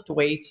people lift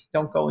weights,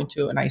 don't go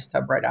into an ice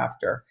tub right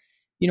after.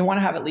 You don't want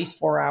to have at least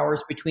 4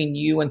 hours between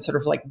you and sort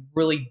of like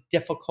really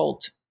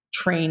difficult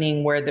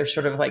training where there's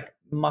sort of like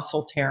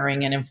muscle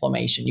tearing and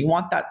inflammation. You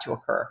want that to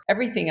occur.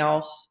 Everything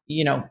else,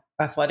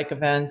 athletic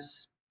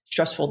events,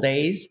 stressful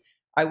days,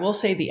 I will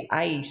say the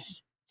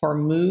ice for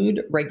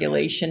mood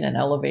regulation and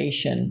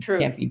elevation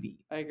can't Truth. be beat.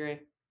 I agree.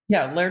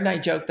 Yeah, Laird and I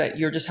joke that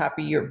you're just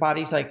happy your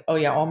body's like, oh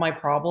yeah, all my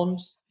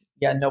problems.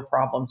 Yeah, no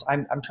problems.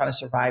 I'm trying to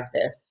survive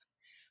this.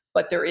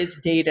 But there is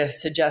data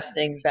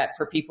suggesting that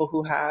for people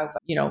who have,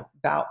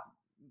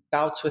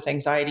 bouts with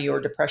anxiety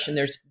or depression,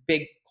 there's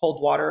big cold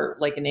water,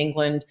 like in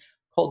England,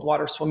 cold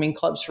water swimming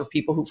clubs for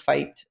people who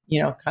fight,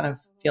 kind of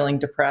feeling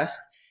depressed.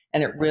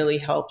 And it really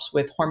helps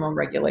with hormone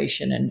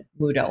regulation and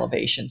mood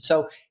elevation.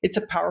 So it's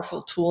a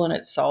powerful tool in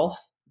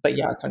itself, but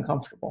yeah, it's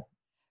uncomfortable.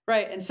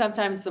 Right, and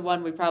sometimes the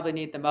one we probably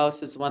need the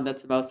most is the one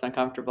that's the most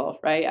uncomfortable,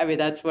 right? I mean,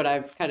 that's what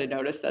I've kinda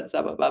noticed at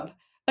some of them.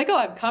 Like, "Oh,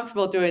 I'm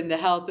comfortable doing the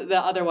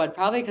other one,"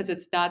 probably because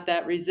it's not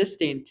that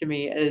resisting to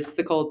me as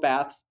the cold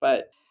baths,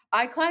 but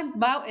I climb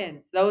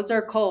mountains, those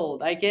are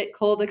cold. I get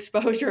cold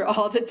exposure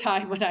all the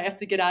time when I have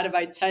to get out of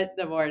my tent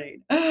in the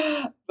morning.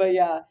 But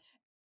yeah.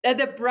 And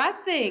the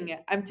breath thing,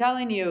 I'm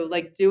telling you,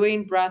 like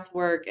doing breath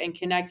work and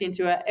connecting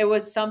to it, it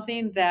was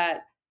something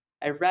that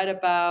I read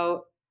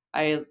about,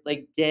 I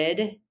like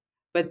did,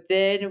 but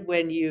then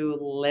when you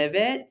live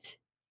it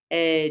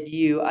and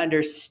you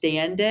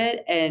understand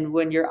it, and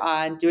when you're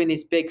on doing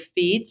these big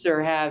feats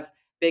or have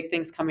big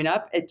things coming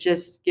up, it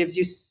just gives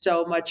you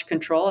so much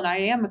control. And I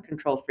am a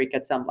control freak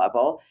at some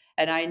level.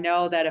 And I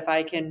know that if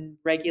I can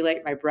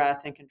regulate my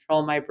breath and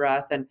control my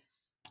breath and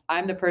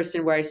I'm the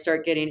person where I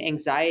start getting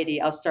anxiety.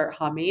 I'll start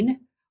humming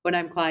when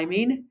I'm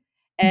climbing,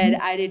 and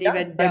Mhm. I didn't Yeah,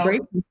 even know.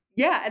 vibration.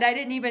 Yeah, and I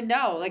didn't even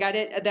know. Like I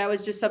didn't that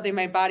was just something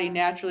my body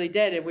naturally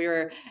did. And we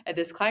were at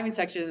this climbing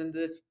section and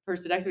this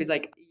person next to me is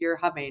like, "You're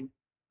humming."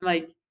 I'm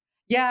like,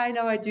 "Yeah, I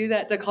know I do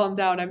that to calm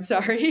down. I'm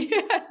sorry."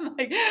 I'm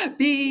like,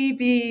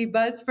 "Be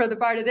buzz for the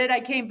part." And then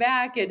I came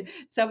back and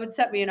someone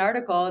sent me an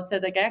article and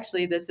said, like,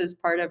 actually, this is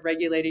part of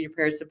regulating your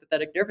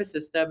parasympathetic nervous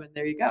system. And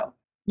there you go.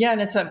 Yeah,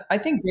 and I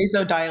think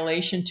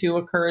vasodilation too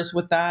occurs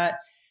with that.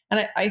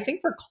 And I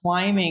think for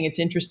climbing, it's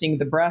interesting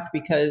the breath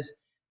because,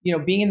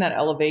 being in that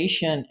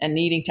elevation and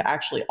needing to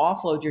actually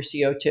offload your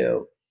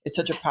CO2 is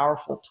such a Yes.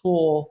 powerful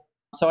tool.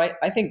 So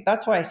I think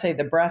that's why I say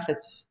the breath, I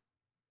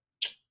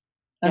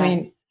Yes.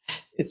 mean,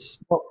 it's,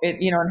 well,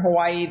 in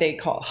Hawaii, they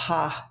call it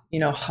ha,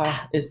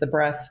 ha is the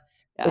breath.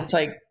 Yeah. It's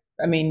like,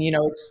 I mean,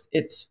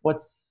 it's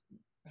what's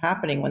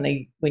happening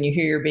when you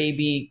hear your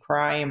baby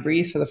cry and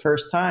breathe for the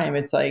first time.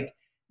 It's like,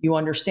 you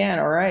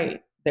understand, all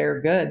right, they're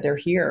good. They're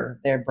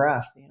here, their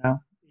breath. Yeah.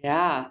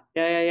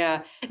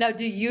 Now,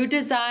 do you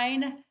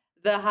design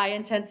the high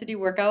intensity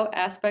workout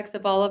aspects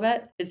of all of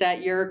it? Is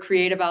that your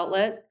creative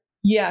outlet?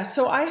 Yeah,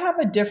 so I have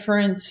a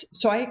different,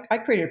 so I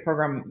created a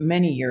program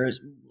many years,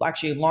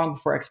 actually long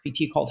before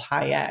XPT, called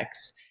High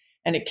X.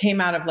 And it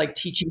came out of like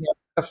teaching.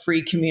 a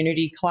free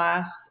community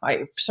class.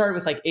 I started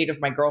with like 8 of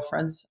my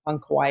girlfriends on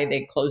Kauai.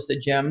 They closed the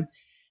gym.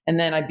 And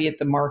then I'd be at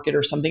the market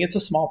or something. It's a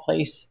small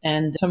place.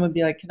 And someone would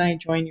be like, can I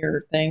join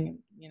your thing?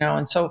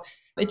 And so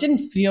it didn't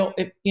feel,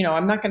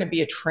 I'm not going to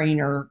be a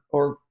trainer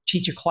or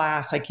teach a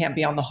class. I can't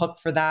be on the hook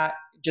for that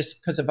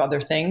just because of other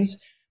things.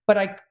 But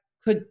I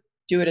could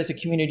do it as a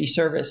community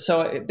service.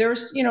 So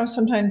there's,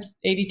 sometimes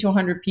 80 to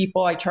 100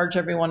 people. I charge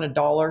everyone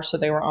 $1. So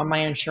they were on my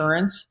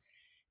insurance.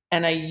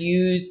 And I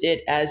used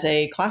it as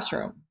a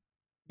classroom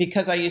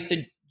because I used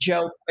to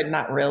joke, but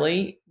not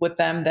really, with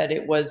them that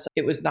it was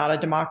not a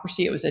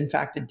democracy. It was in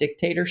fact a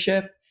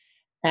dictatorship.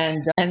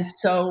 And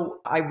so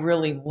I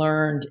really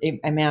learned,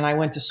 and man, I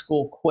went to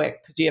school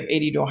quick because you have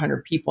 80 to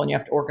 100 people and you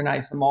have to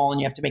organize them all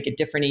and you have to make it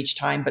different each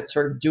time, but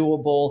sort of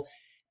doable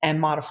and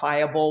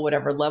modifiable,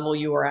 whatever level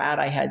you were at.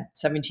 I had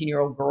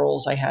 17-year-old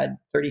girls. I had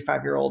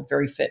 35-year-old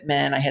very fit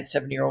men. I had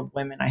 70-year-old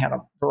women. I had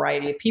a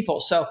variety of people.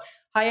 So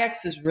High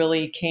X is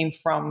really came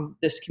from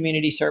this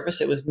community service.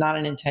 It was not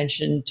an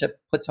intention to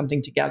put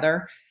something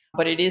together,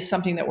 but it is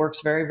something that works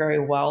very, very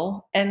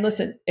well. And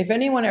listen, if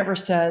anyone ever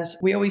says,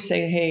 we always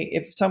say, hey,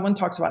 if someone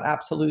talks about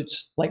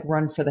absolutes, like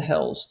run for the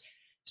hills.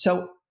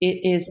 So it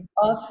is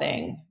a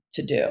thing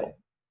to do.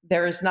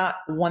 There is not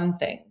one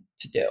thing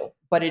to do,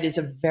 but it is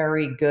a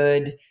very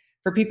good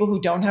for people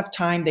who don't have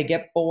time, they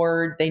get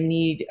bored, they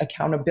need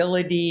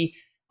accountability,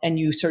 and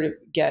you sort of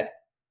get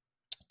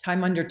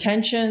time under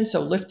tension.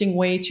 So lifting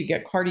weights, you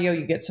get cardio,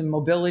 you get some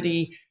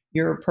mobility,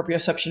 your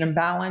proprioception and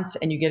balance,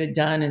 and you get it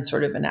done in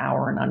sort of an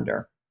hour and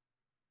under.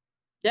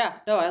 Yeah,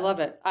 no, I love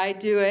it. I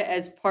do it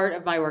as part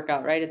of my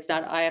workout, right? It's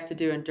not, I have to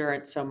do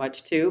endurance so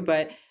much too,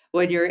 but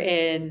when you're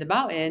in the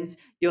mountains,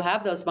 you'll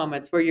have those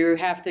moments where you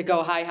have to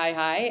go high, high,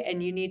 high,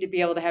 and you need to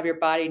be able to have your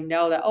body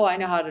know that, oh, I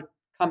know how to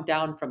come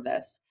down from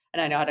this,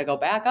 and I know how to go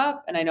back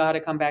up, and I know how to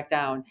come back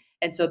down.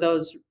 And so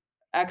those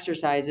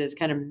exercises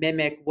kind of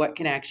mimic what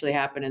can actually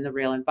happen in the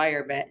real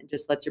environment and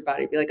just lets your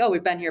body be like, oh,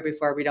 we've been here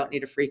before. We don't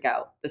need to freak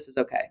out. This is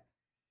okay.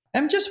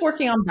 I'm just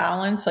working on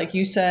balance, like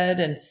you said,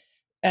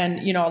 and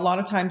a lot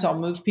of times I'll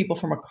move people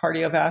from a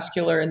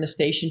cardiovascular in the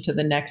station to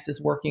the next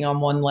is working on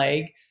one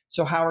leg.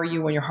 So how are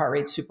you when your heart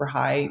rate's super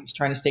high? It's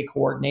trying to stay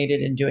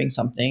coordinated and doing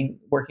something,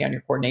 working on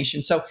your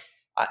coordination. So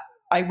I,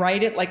 I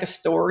write it like a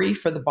story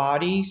for the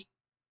body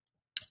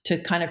to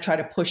kind of try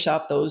to push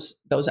out those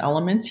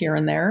elements here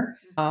and there.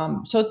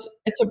 So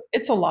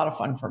it's a lot of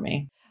fun for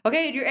me.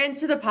 Okay, and you're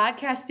into the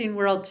podcasting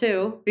world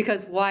too,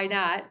 because why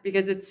not?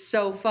 Because it's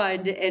so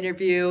fun to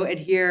interview and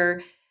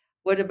hear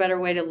what a better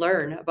way to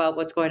learn about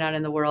what's going on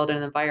in the world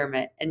and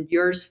environment. And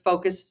yours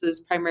focuses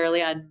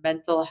primarily on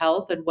mental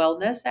health and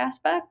wellness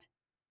aspect.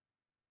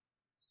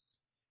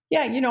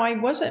 Yeah, I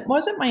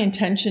wasn't my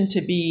intention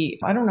to be.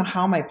 I don't know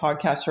how my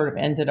podcast sort of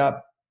ended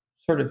up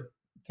sort of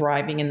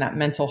thriving in that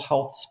mental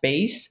health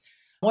space.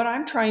 What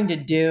I'm trying to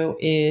do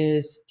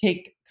is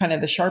take kind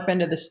of the sharp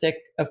end of the stick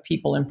of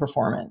people in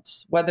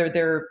performance, whether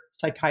they're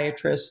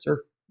psychiatrists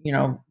or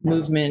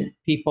movement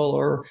people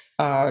or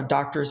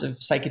doctors of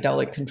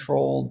psychedelic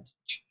controlled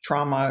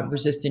trauma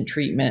resistant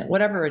treatment,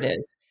 whatever it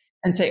is,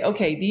 and say,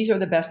 okay, these are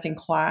the best in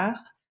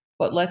class,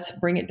 but let's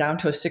bring it down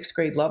to a 6th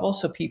grade level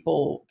so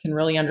people can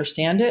really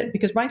understand it.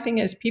 Because my thing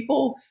is,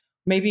 people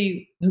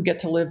maybe who get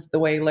to live the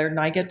way Laird and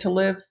I get to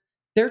live,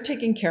 they're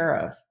taken care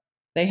of.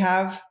 They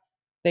have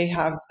they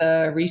have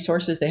the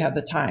resources, they have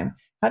the time.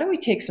 How do we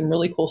take some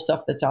really cool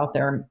stuff that's out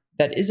there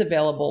that is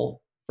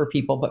available for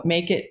people, but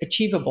make it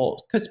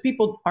achievable? Because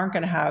people aren't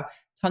going to have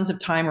tons of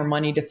time or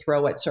money to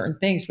throw at certain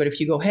things. But if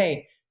you go,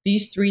 hey,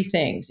 these 3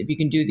 things, if you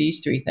can do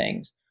these 3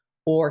 things,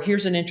 or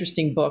here's an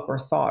interesting book or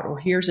thought, or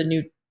here's a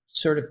new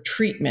sort of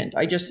treatment.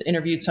 I just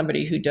interviewed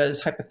somebody who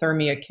does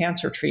hypothermia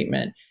cancer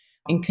treatment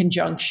in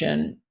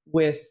conjunction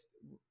with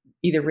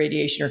either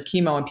radiation or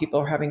chemo, and people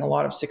are having a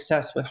lot of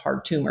success with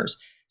hard tumors.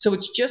 So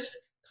it's just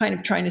kind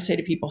of trying to say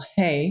to people,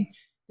 hey,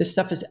 this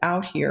stuff is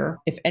out here.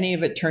 If any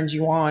of it turns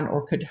you on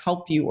or could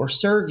help you or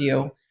serve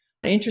you,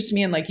 it interests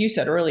me. And like you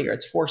said earlier,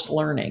 it's forced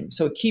learning.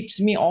 So it keeps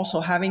me also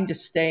having to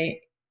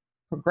stay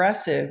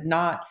progressive,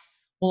 not,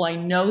 well, I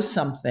know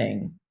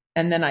something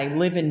and then I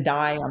live and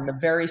die on the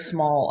very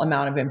small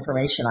amount of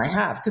information I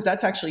have, because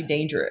that's actually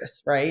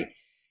dangerous, right?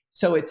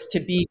 So it's to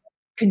be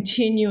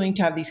continuing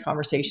to have these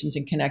conversations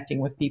and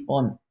connecting with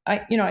people.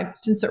 And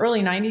since the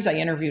early 90s, I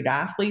interviewed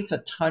athletes a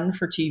ton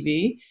for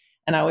TV,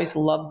 and I always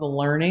loved the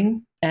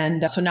learning.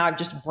 And so now I've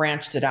just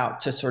branched it out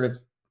to sort of,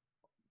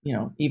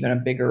 even a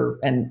bigger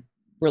and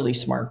really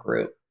smart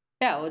group.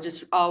 Yeah, well,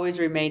 just always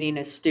remaining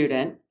a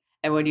student.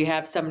 And when you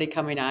have somebody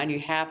coming on, you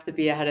have to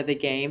be ahead of the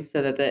game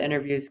so that the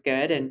interview is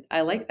good. And I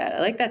like that. I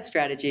like that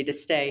strategy to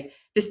stay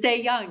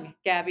young,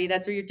 Gabby.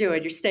 That's what you're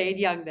doing. You're staying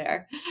young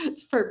there.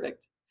 It's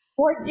perfect.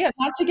 Or yeah,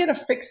 not to get a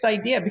fixed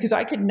idea, because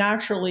I could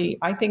naturally,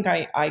 I think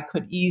I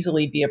could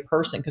easily be a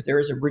person, because there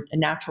is a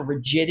natural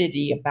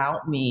rigidity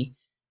about me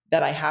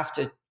that I have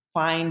to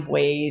find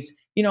ways.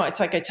 It's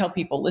like I tell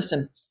people,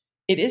 listen,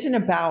 it isn't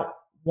about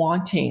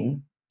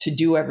wanting to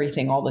do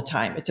everything all the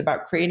time. It's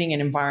about creating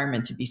an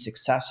environment to be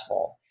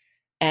successful.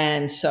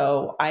 And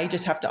so I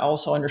just have to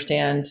also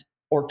understand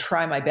or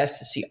try my best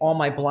to see all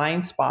my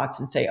blind spots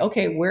and say,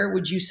 okay, where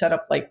would you set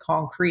up like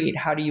concrete?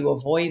 How do you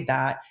avoid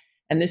that?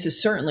 And this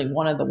is certainly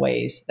one of the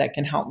ways that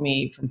can help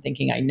me from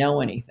thinking I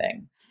know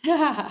anything.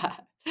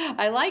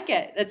 I like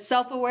it. It's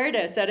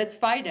self-awareness at its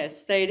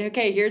finest, saying,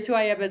 okay, here's who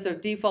I am as a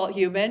default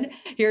human.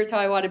 Here's how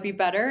I want to be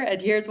better.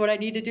 And here's what I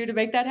need to do to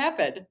make that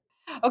happen.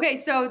 Okay,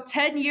 so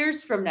 10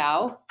 years from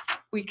now,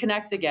 we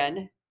connect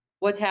again.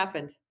 What's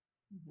happened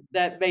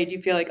that made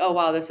you feel like, oh,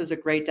 wow, this is a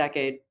great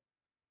decade?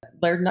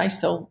 Laird and I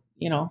still,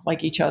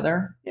 like each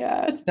other.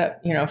 Yes.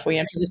 That, if we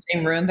enter the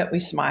same room, that we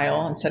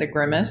smile instead of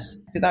grimace.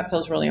 That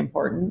feels really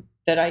important.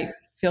 That I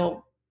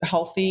feel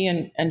healthy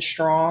and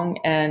strong.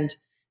 And,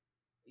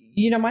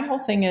 my whole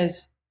thing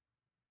is,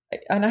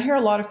 and I hear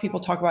a lot of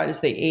people talk about as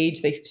they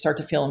age, they start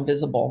to feel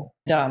invisible.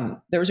 There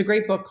was a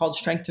great book called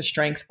Strength to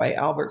Strength by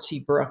Albert C.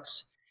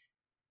 Brooks.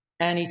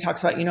 And he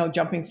talks about,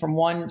 jumping from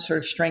one sort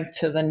of strength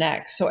to the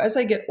next. So as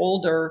I get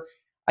older,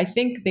 I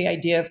think the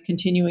idea of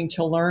continuing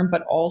to learn,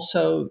 but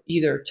also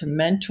either to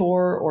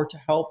mentor or to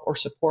help or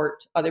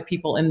support other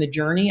people in the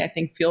journey, I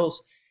think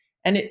feels,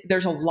 and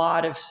there's a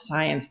lot of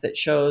science that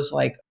shows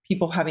like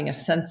people having a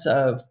sense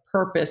of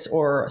purpose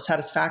or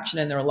satisfaction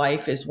in their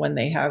life is when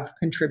they have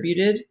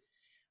contributed.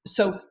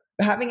 So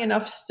having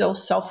enough still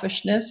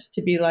selfishness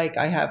to be like,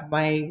 I have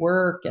my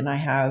work and I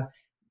have,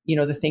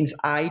 the things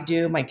I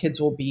do, my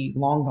kids will be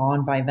long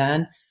gone by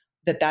then,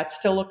 that's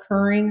still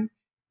occurring,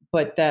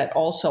 but that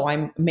also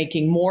I'm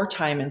making more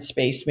time and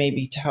space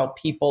maybe to help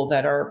people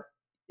that are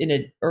in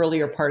an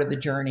earlier part of the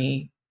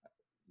journey,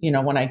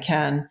 when I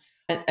can.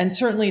 And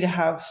certainly to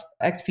have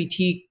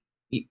XPT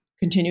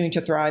continuing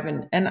to thrive.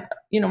 And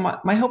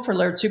my hope for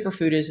Laird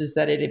Superfood is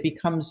that it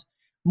becomes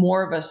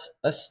more of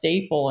a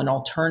staple, an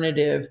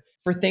alternative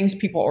for things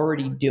people are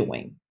already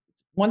doing.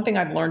 One thing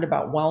I've learned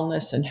about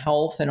wellness and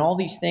health and all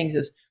these things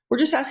is we're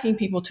just asking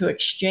people to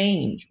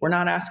exchange. We're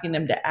not asking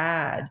them to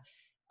add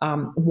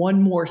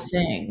one more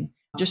thing,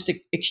 just to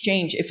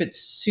exchange if it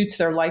suits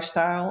their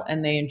lifestyle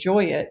and they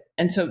enjoy it.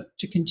 And so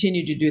to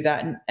continue to do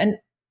that and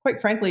quite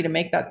frankly, to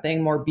make that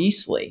thing more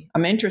beastly.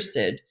 I'm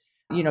interested.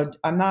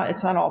 I'm not,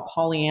 it's not all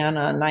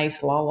Pollyanna,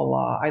 nice, la, la,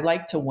 la. I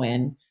like to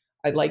win.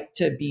 I like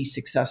to be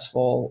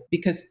successful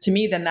because to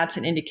me, then that's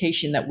an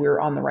indication that we're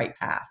on the right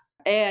path.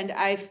 And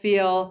I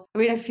feel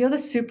the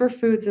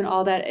superfoods and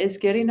all that is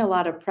getting a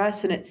lot of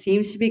press and it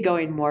seems to be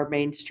going more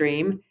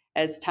mainstream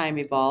as time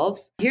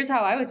evolves. Here's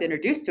how I was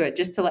introduced to it,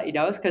 just to let you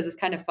know, because it's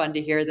kind of fun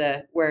to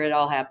hear where it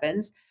all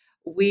happens.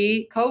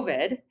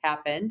 COVID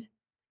happened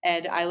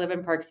and I live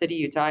in Park City,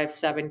 Utah. I have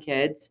 7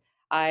 kids.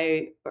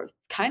 I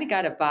kind of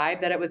got a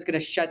vibe that it was going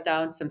to shut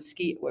down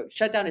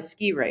a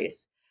ski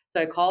race.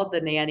 So I called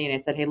the nanny and I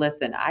said, hey,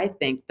 listen, I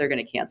think they're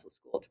going to cancel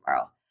school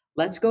tomorrow.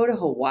 Let's go to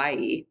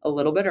Hawaii a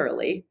little bit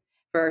early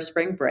for our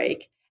spring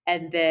break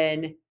and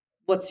then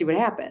let's see what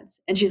happens.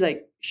 And she's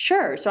like,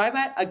 sure. So I'm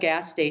at a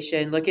gas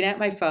station looking at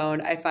my phone.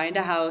 I find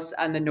a house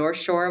on the North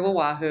Shore of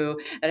Oahu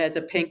that has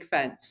a pink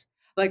fence.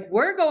 Like,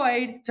 we're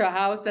going to a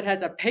house that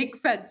has a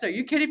pink fence. Are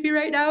you kidding me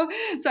right now?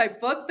 So I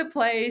booked the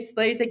place.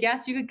 Lady said,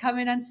 yes, you could come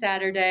in on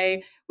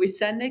Saturday. We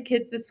send the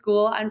kids to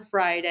school on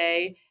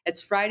Friday.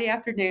 It's Friday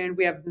afternoon.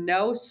 We have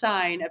no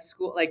sign of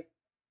school. Like,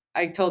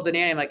 I told the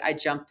nanny, I'm like, I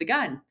jumped the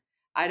gun.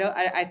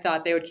 I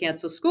thought they would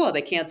cancel school.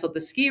 They canceled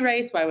the ski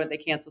race. Why wouldn't they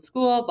cancel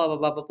school? Blah, blah,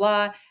 blah, blah,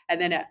 blah. And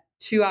then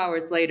 2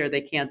 hours later, they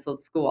canceled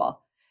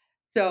school.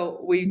 So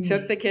we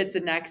took the kids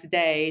the next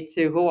day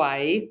to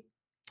Hawaii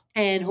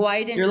and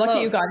Hawaii You're didn't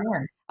lucky you close. got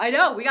in. I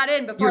know, we got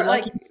in You're before,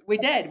 lucky. like we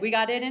did. We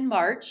got in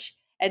March,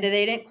 and then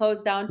they didn't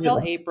close down till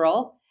Really.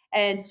 April.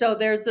 And so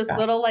there's this Yeah.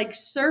 little like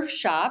surf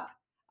shop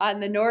on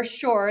the North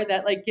Shore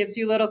that like gives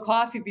you little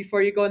coffee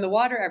before you go in the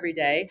water every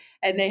day,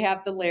 and they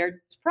have the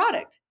Laird's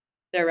product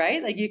there,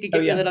 right? Like you could Oh,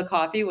 get your yeah. little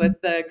coffee with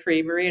the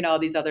creamery and all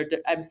these other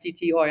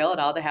MCT oil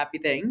and all the happy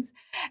things.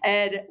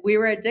 And we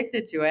were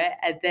addicted to it.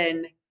 And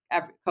then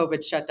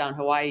COVID shut down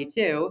Hawaii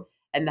too.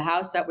 And the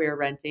house that we were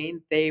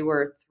renting, they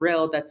were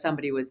thrilled that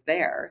somebody was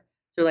there.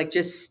 So like,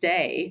 just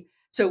stay.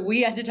 So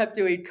we ended up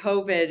doing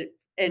COVID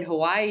in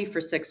Hawaii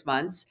for 6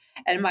 months.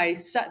 And my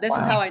son, this is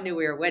Wow. how I knew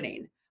we were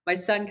winning. My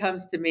son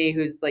comes to me,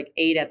 who's like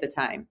 8 at the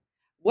time.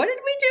 What did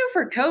we do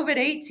for COVID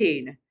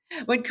 18?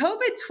 When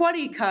COVID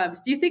 20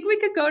 comes, do you think we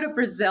could go to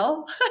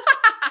Brazil?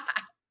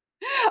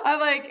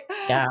 I'm like,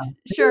 Yeah.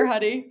 sure,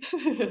 honey.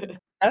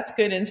 That's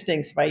good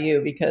instincts by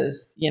you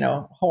because,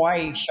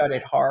 Hawaii shut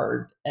it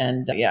hard.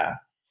 And yeah.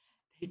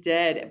 He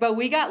did. But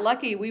we got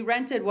lucky. We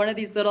rented one of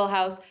these little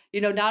house.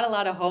 Not a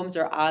lot of homes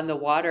are on the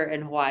water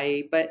in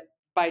Hawaii, but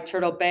by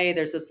Turtle Bay,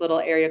 there's this little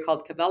area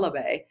called Kavela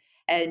Bay,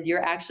 and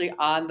you're actually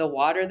on the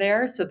water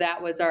there. So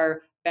that was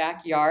our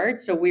backyard.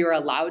 So we were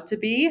allowed to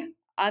be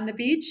on the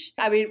beach.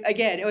 I mean,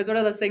 again, it was one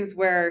of those things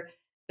where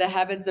the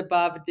heavens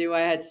above knew I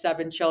had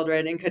 7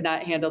 children and could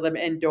not handle them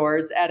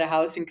indoors at a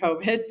house in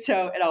COVID.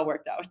 So it all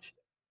worked out.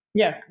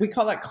 Yeah. We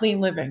call that clean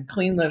living,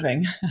 clean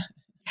living.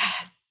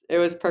 Yes, it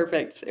was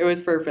perfect. It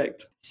was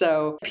perfect.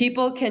 So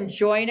people can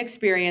join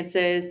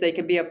experiences. They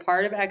can be a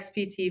part of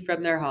XPT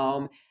from their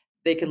home.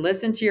 They can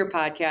listen to your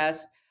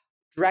podcast,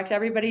 direct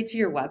everybody to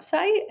your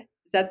website.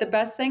 Is that the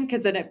best thing?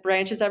 Because then it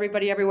branches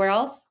everybody everywhere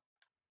else?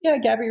 Yeah,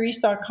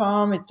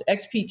 GabbyReece.com. It's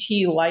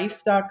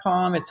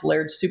xptlife.com. It's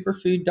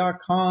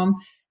lairdsuperfood.com.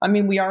 I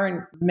mean, we are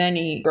in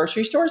many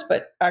grocery stores,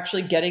 but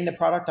actually getting the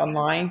product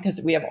online because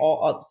we have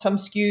all some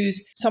SKUs.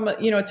 Some,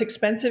 it's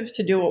expensive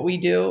to do what we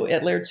do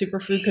at Laird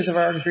Superfood because of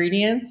our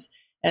ingredients.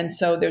 And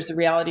so there's the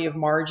reality of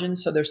margin.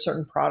 So there's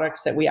certain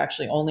products that we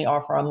actually only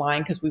offer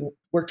online because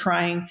we're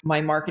trying.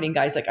 My marketing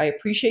guys like, I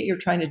appreciate you're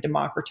trying to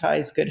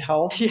democratize good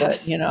health,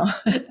 but Yes. and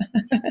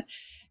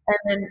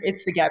then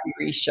it's the Gabby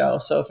Reece show.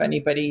 So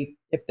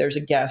if there's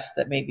a guest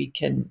that maybe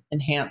can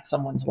enhance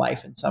someone's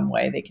life in some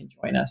way, they can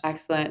join us.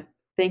 Excellent.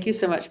 Thank you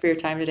so much for your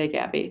time today,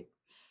 Gabby.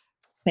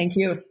 Thank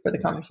you for the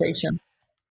conversation.